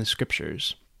used in the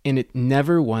scriptures, and it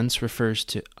never once refers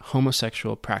to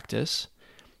homosexual practice.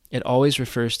 It always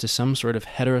refers to some sort of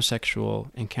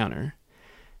heterosexual encounter.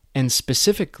 And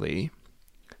specifically,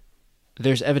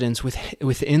 there's evidence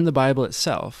within the Bible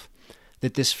itself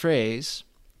that this phrase,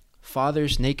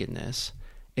 father's nakedness,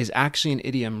 is actually an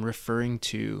idiom referring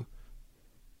to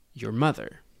your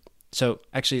mother. So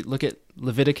actually look at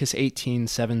Leviticus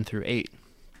 18:7-8.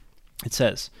 It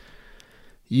says,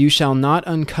 "You shall not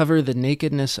uncover the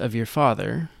nakedness of your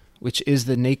father, which is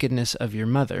the nakedness of your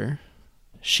mother.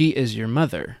 She is your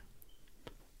mother.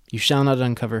 You shall not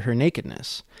uncover her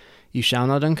nakedness. You shall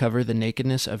not uncover the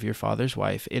nakedness of your father's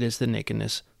wife. It is the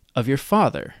nakedness of your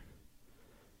father."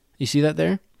 You see that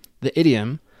there? The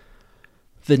idiom,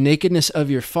 the nakedness of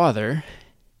your father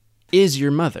is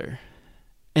your mother,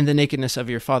 and the nakedness of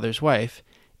your father's wife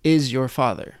is your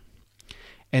father.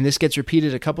 And this gets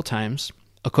repeated a couple times.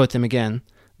 I'll quote them again.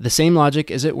 "The same logic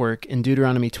is at work in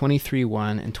Deuteronomy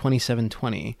 23:1 and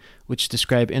 27:20, which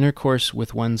describe intercourse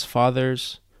with one's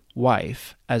father's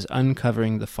wife as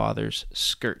uncovering the father's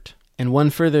skirt." And one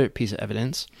further piece of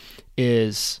evidence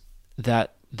is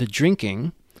that the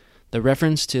drinking, the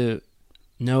reference to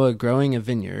Noah growing a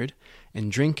vineyard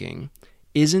and drinking,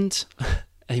 isn't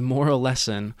a moral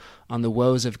lesson on the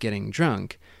woes of getting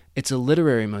drunk. It's a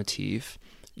literary motif.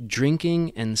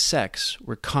 Drinking and sex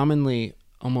were commonly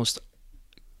almost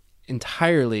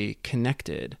entirely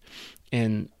connected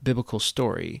in biblical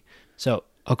story. So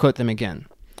I'll quote them again.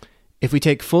 "If we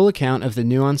take full account of the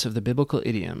nuance of the biblical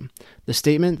idiom, the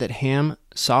statement that Ham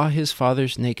saw his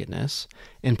father's nakedness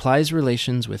implies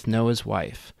relations with Noah's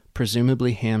wife,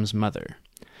 presumably Ham's mother.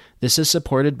 This is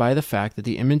supported by the fact that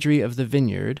the imagery of the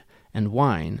vineyard and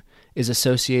wine is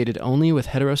associated only with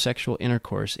heterosexual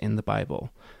intercourse in the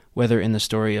Bible, whether in the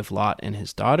story of Lot and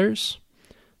his daughters,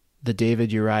 the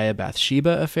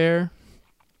David-Uriah-Bathsheba affair,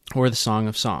 or the Song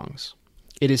of Songs.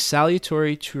 It is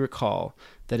salutary to recall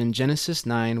that in Genesis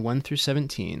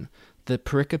 9:1-17, the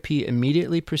pericope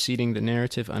immediately preceding the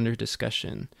narrative under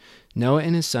discussion, Noah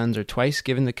and his sons are twice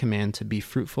given the command to be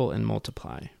fruitful and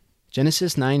multiply.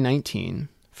 Genesis 9:19,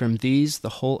 "From these the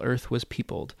whole earth was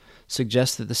peopled,"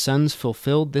 suggests that the sons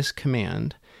fulfilled this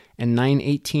command, and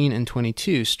 9:18 and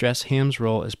 22 stress Ham's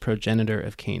role as progenitor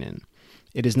of Canaan.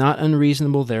 It is not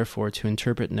unreasonable, therefore, to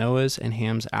interpret Noah's and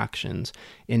Ham's actions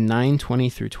in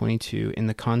 9:20-22 in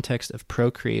the context of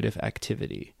procreative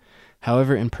activity,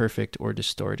 however imperfect or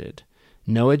distorted.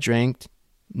 Noah drank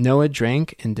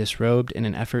and disrobed in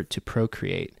an effort to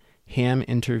procreate. Ham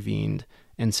intervened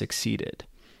and succeeded.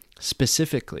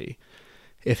 Specifically,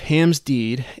 if Ham's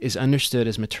deed is understood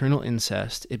as maternal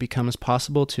incest, it becomes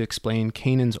possible to explain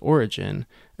Canaan's origin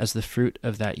as the fruit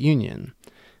of that union.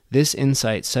 This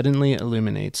insight suddenly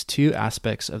illuminates two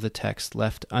aspects of the text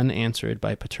left unanswered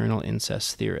by paternal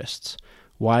incest theorists: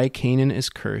 why Canaan is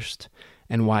cursed,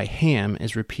 and why Ham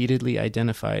is repeatedly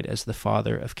identified as the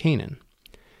father of Canaan.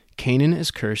 Canaan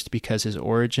is cursed because his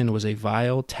origin was a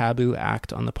vile, taboo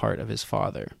act on the part of his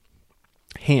father.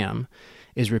 Ham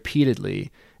is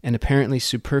repeatedly and apparently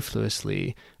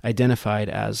superfluously identified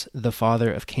as the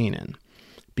father of Canaan,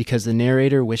 because the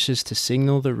narrator wishes to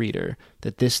signal the reader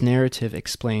that this narrative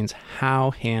explains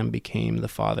how Ham became the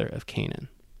father of Canaan.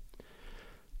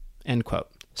 End quote.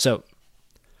 So,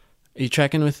 are you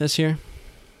tracking with this here?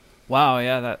 Wow,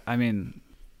 yeah,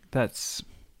 that's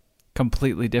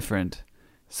completely different.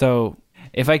 So,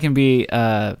 if I can be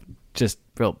just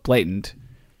real blatant,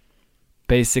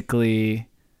 basically,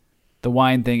 the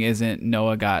wine thing isn't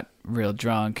Noah got real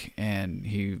drunk and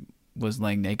he was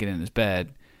laying naked in his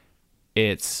bed.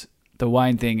 It's the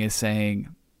wine thing is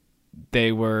saying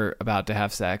they were about to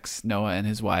have sex, Noah and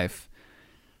his wife,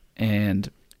 and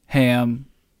Ham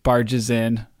barges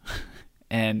in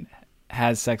and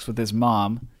has sex with his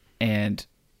mom, and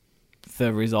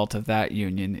the result of that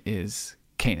union is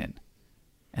Canaan.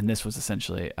 And this was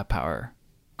essentially a power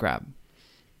grab.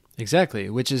 Exactly,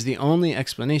 which is the only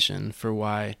explanation for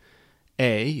why,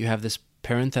 A, you have this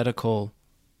parenthetical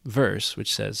verse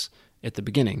which says at the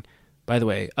beginning, by the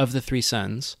way, of the three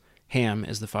sons, Ham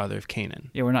is the father of Canaan.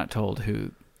 Yeah, we're not told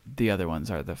who the other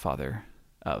ones are the father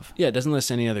of. Yeah, it doesn't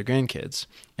list any other grandkids.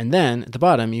 And then at the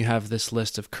bottom, you have this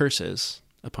list of curses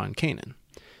upon Canaan.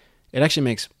 It actually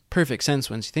makes perfect sense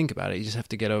once you think about it. You just have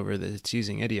to get over that it's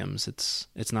using idioms.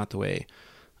 It's not the way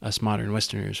us modern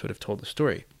Westerners would have told the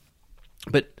story.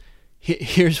 But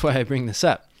here's why I bring this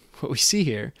up. What we see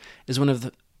here is one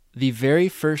of the very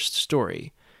first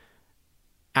story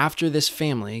after this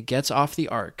family gets off the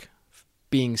ark,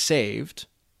 being saved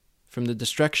from the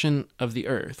destruction of the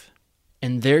earth,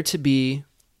 and there to be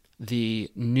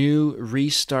the new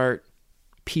restart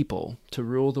people to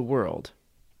rule the world.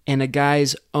 And a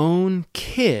guy's own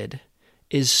kid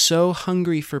is so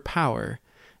hungry for power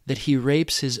that he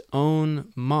rapes his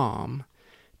own mom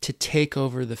to take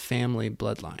over the family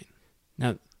bloodline.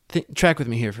 Now, track with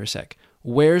me here for a sec.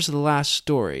 Where's the last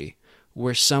story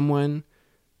where someone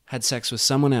had sex with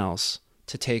someone else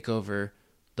to take over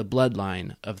the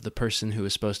bloodline of the person who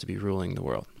was supposed to be ruling the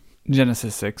world?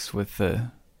 Genesis 6 with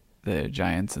the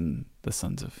giants and the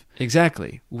sons of...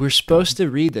 Exactly. We're supposed to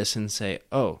read this and say,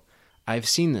 oh, I've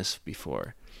seen this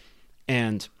before.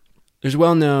 And there's a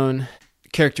well-known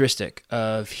characteristic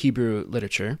of Hebrew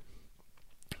literature,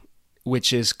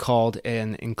 which is called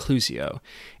an inclusio.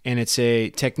 And it's a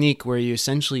technique where you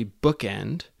essentially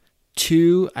bookend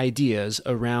two ideas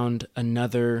around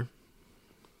another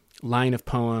line of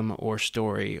poem or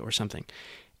story or something.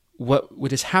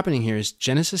 What is happening here is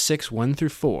Genesis 6, 1 through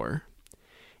 4,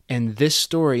 and this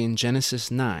story in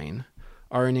Genesis 9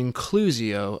 are an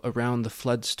inclusio around the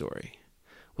flood story.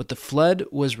 What the flood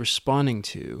was responding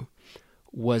to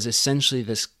was essentially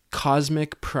this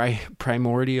cosmic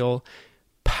primordial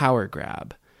power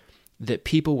grab that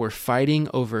people were fighting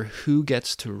over who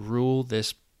gets to rule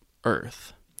this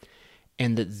earth,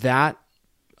 and that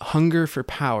hunger for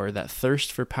power, that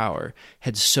thirst for power,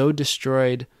 had so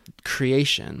destroyed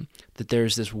creation that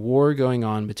there's this war going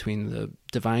on between the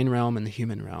divine realm and the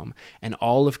human realm, and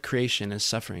all of creation is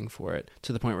suffering for it,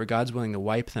 to the point where God's willing to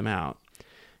wipe them out.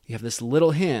 You have this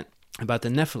little hint about the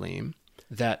Nephilim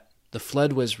that the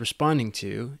flood was responding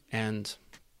to and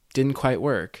didn't quite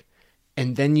work.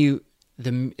 And then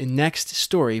the next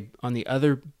story on the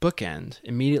other bookend,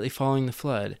 immediately following the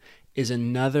flood, is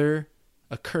another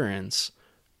occurrence,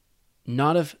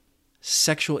 not of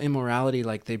sexual immorality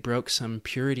like they broke some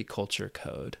purity culture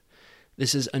code.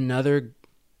 This is another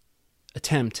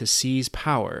attempt to seize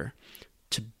power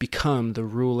to become the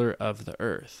ruler of the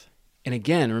earth. And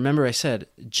again, remember I said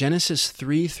Genesis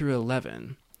 3 through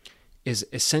 11 is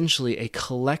essentially a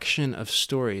collection of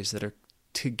stories that are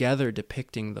together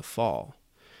depicting the fall.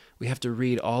 We have to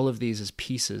read all of these as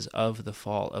pieces of the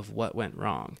fall, of what went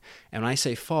wrong. And when I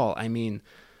say fall, I mean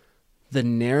the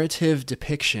narrative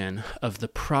depiction of the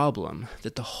problem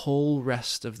that the whole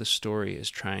rest of the story is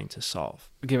trying to solve.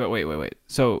 Okay, but wait.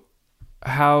 So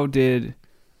how did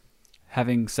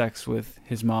having sex with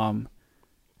his mom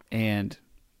and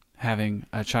having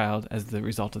a child as the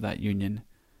result of that union,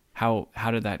 how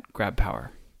did that grab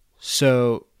power?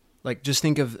 So, like, just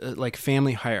think of like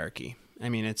family hierarchy. I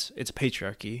mean, it's a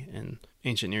patriarchy in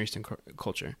ancient Near Eastern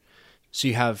culture. So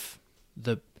you have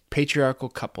the patriarchal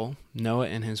couple, Noah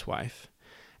and his wife,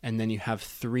 and then you have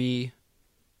 3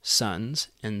 sons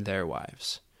and their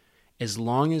wives. As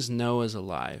long as Noah's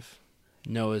alive,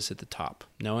 Noah's at the top.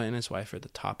 Noah and his wife are at the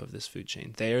top of this food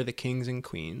chain. They are the kings and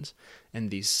queens, and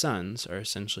these sons are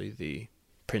essentially the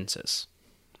princes,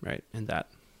 right, in that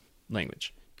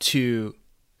language. To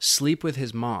sleep with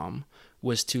his mom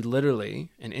was to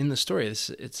literally, and in the story,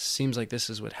 it seems like this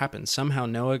is what happened. Somehow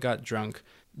Noah got drunk.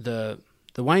 The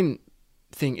wine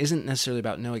thing isn't necessarily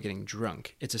about Noah getting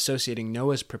drunk. It's associating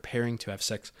Noah's preparing to have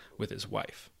sex with his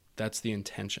wife. That's the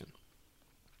intention.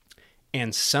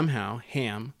 And somehow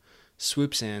Ham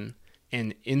swoops in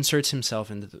and inserts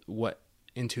himself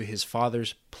into his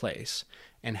father's place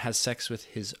and has sex with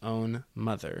his own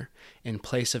mother in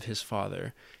place of his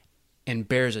father and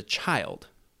bears a child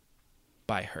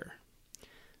by her.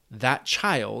 That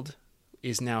child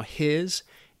is now his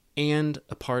and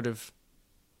a part of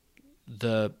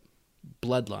the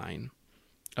bloodline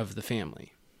of the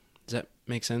family. Does that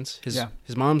make sense?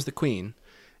 His mom's the queen,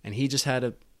 and he just had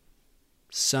a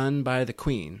son by the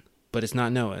queen, but it's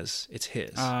not Noah's, it's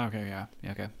his.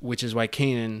 Okay. Which is why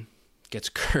Canaan gets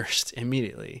cursed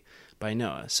immediately by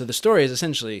Noah. So the story is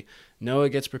essentially Noah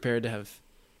gets prepared to have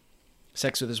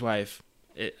sex with his wife.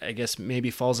 I guess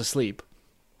maybe falls asleep.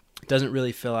 Doesn't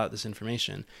really fill out this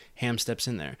information. Ham steps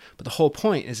in there. But the whole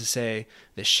point is to say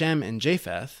that Shem and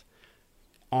Japheth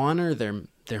honor their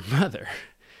mother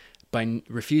by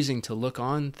refusing to look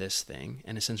on this thing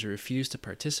and essentially refuse to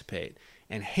participate.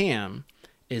 And Ham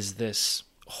is this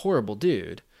horrible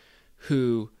dude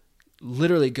who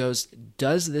literally does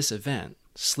this event,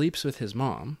 sleeps with his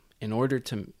mom in order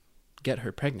to get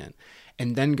her pregnant,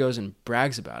 and then goes and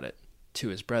brags about it to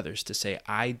his brothers to say,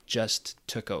 I just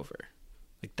took over.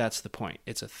 Like, that's the point.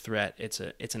 It's a threat. It's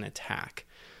an attack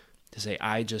to say,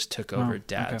 I just took over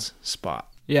Dad's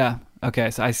spot. Yeah. Okay.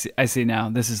 So I see now.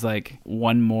 This is like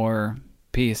one more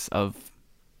piece of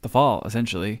the fall,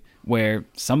 essentially, where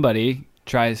somebody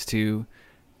tries to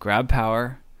grab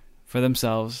power for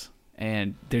themselves.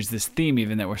 And there's this theme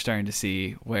even that we're starting to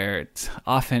see where it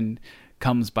often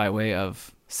comes by way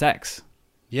of sex.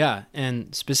 Yeah.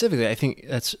 And specifically, I think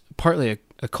that's partly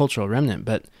a cultural remnant,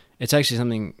 but it's actually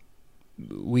something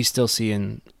we still see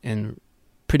in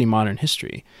pretty modern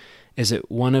history. Is that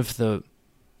one of the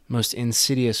most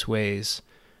insidious ways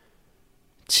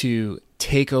to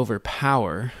take over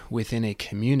power within a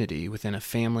community, within a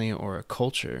family or a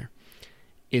culture,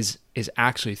 is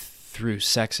actually through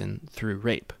sex and through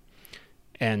rape.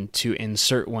 and to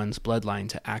insert one's bloodline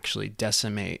to actually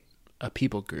decimate a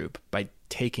people group by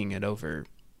taking it over,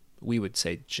 we would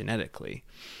say genetically,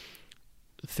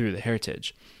 through the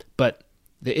heritage. But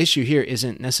the issue here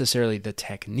isn't necessarily the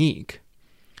technique.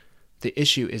 The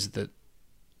issue is the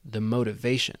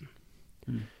motivation.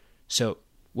 So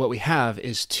what we have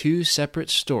is two separate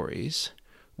stories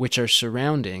which are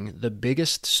surrounding the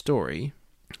biggest story,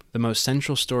 the most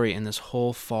central story in this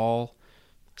whole fall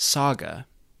saga,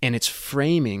 and it's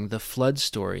framing the flood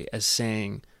story as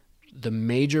saying the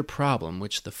major problem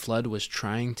which the flood was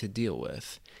trying to deal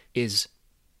with is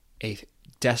a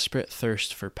desperate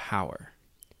thirst for power,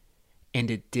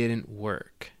 and it didn't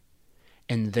work.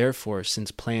 And therefore,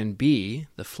 since plan B,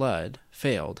 the flood,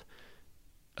 failed,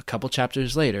 a couple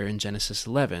chapters later in Genesis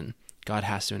 11, God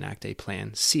has to enact a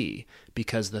plan C,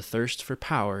 because the thirst for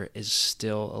power is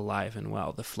still alive and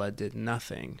well. The flood did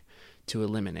nothing to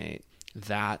eliminate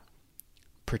that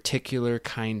particular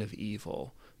kind of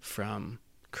evil from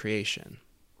creation.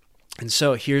 And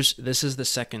so this is the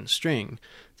second string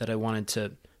that I wanted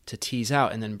to tease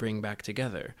out and then bring back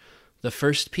together. The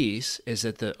first piece is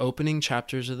that the opening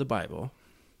chapters of the Bible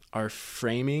are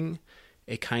framing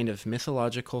a kind of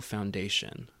mythological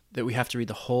foundation that we have to read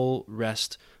the whole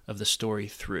rest of the story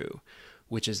through,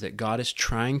 which is that God is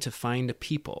trying to find a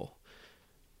people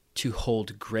to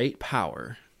hold great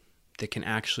power that can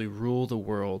actually rule the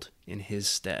world in his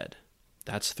stead.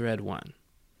 That's thread one.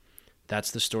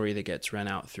 That's the story that gets run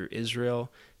out through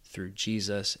Israel, through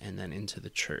Jesus, and then into the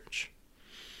church.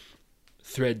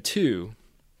 Thread two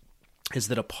is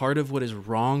that a part of what is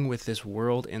wrong with this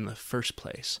world in the first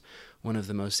place, one of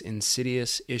the most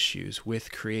insidious issues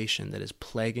with creation that is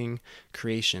plaguing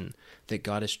creation that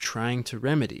God is trying to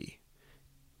remedy,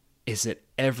 is that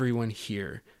everyone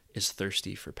here is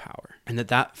thirsty for power. And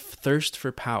that thirst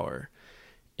for power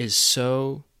is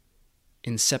so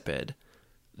insipid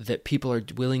that people are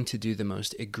willing to do the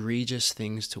most egregious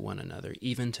things to one another,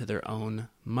 even to their own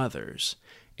mothers,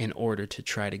 in order to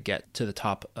try to get to the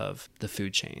top of the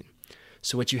food chain.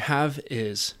 So what you have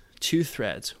is two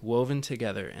threads woven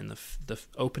together in the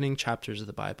opening chapters of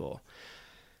the Bible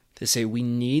to say we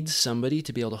need somebody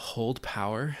to be able to hold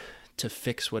power to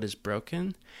fix what is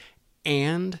broken,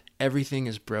 and everything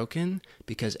is broken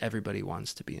because everybody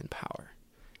wants to be in power.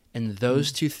 And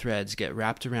those two threads get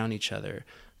wrapped around each other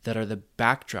that are the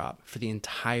backdrop for the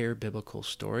entire biblical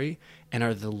story and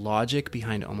are the logic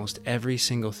behind almost every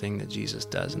single thing that Jesus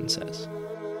does and says.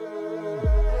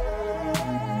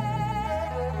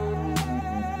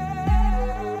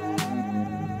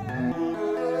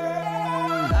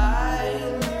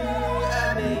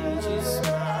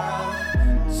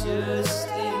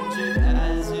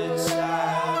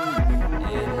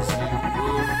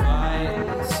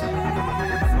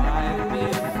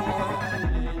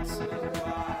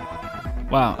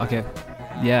 Wow. Okay.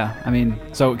 Yeah. I mean,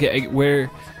 so okay, where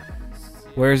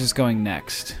is this going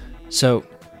next? So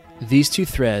these two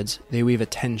threads, they weave a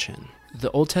tension. The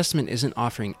Old Testament isn't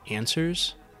offering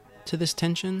answers to this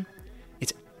tension.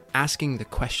 It's asking the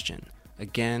question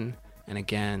again and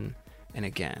again and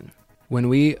again. When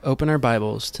we open our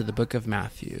Bibles to the book of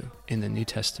Matthew in the New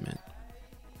Testament,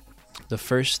 the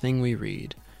first thing we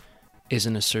read is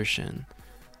an assertion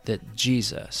that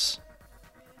Jesus,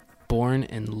 born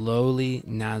in lowly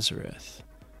Nazareth,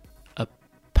 a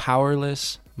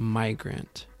powerless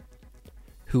migrant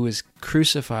who was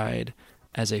crucified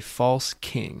as a false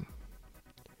king,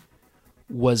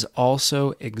 was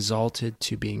also exalted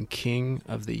to being king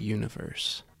of the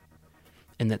universe.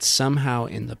 And that somehow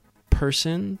in the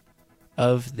person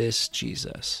of this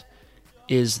Jesus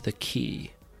is the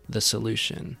key, the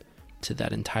solution to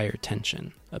that entire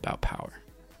tension about power.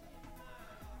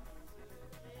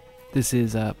 This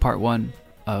is part one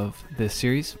of this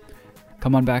series.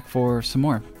 Come on back for some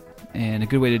more. And a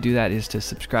good way to do that is to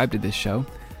subscribe to this show.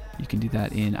 You can do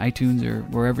that in iTunes or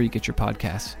wherever you get your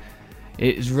podcasts.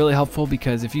 It is really helpful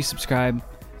because if you subscribe,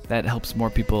 that helps more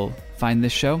people find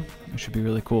this show, which would be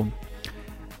really cool.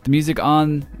 The music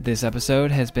on this episode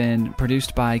has been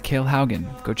produced by Cale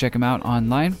Haugen. Go check him out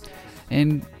online,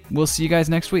 and we'll see you guys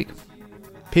next week.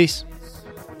 Peace.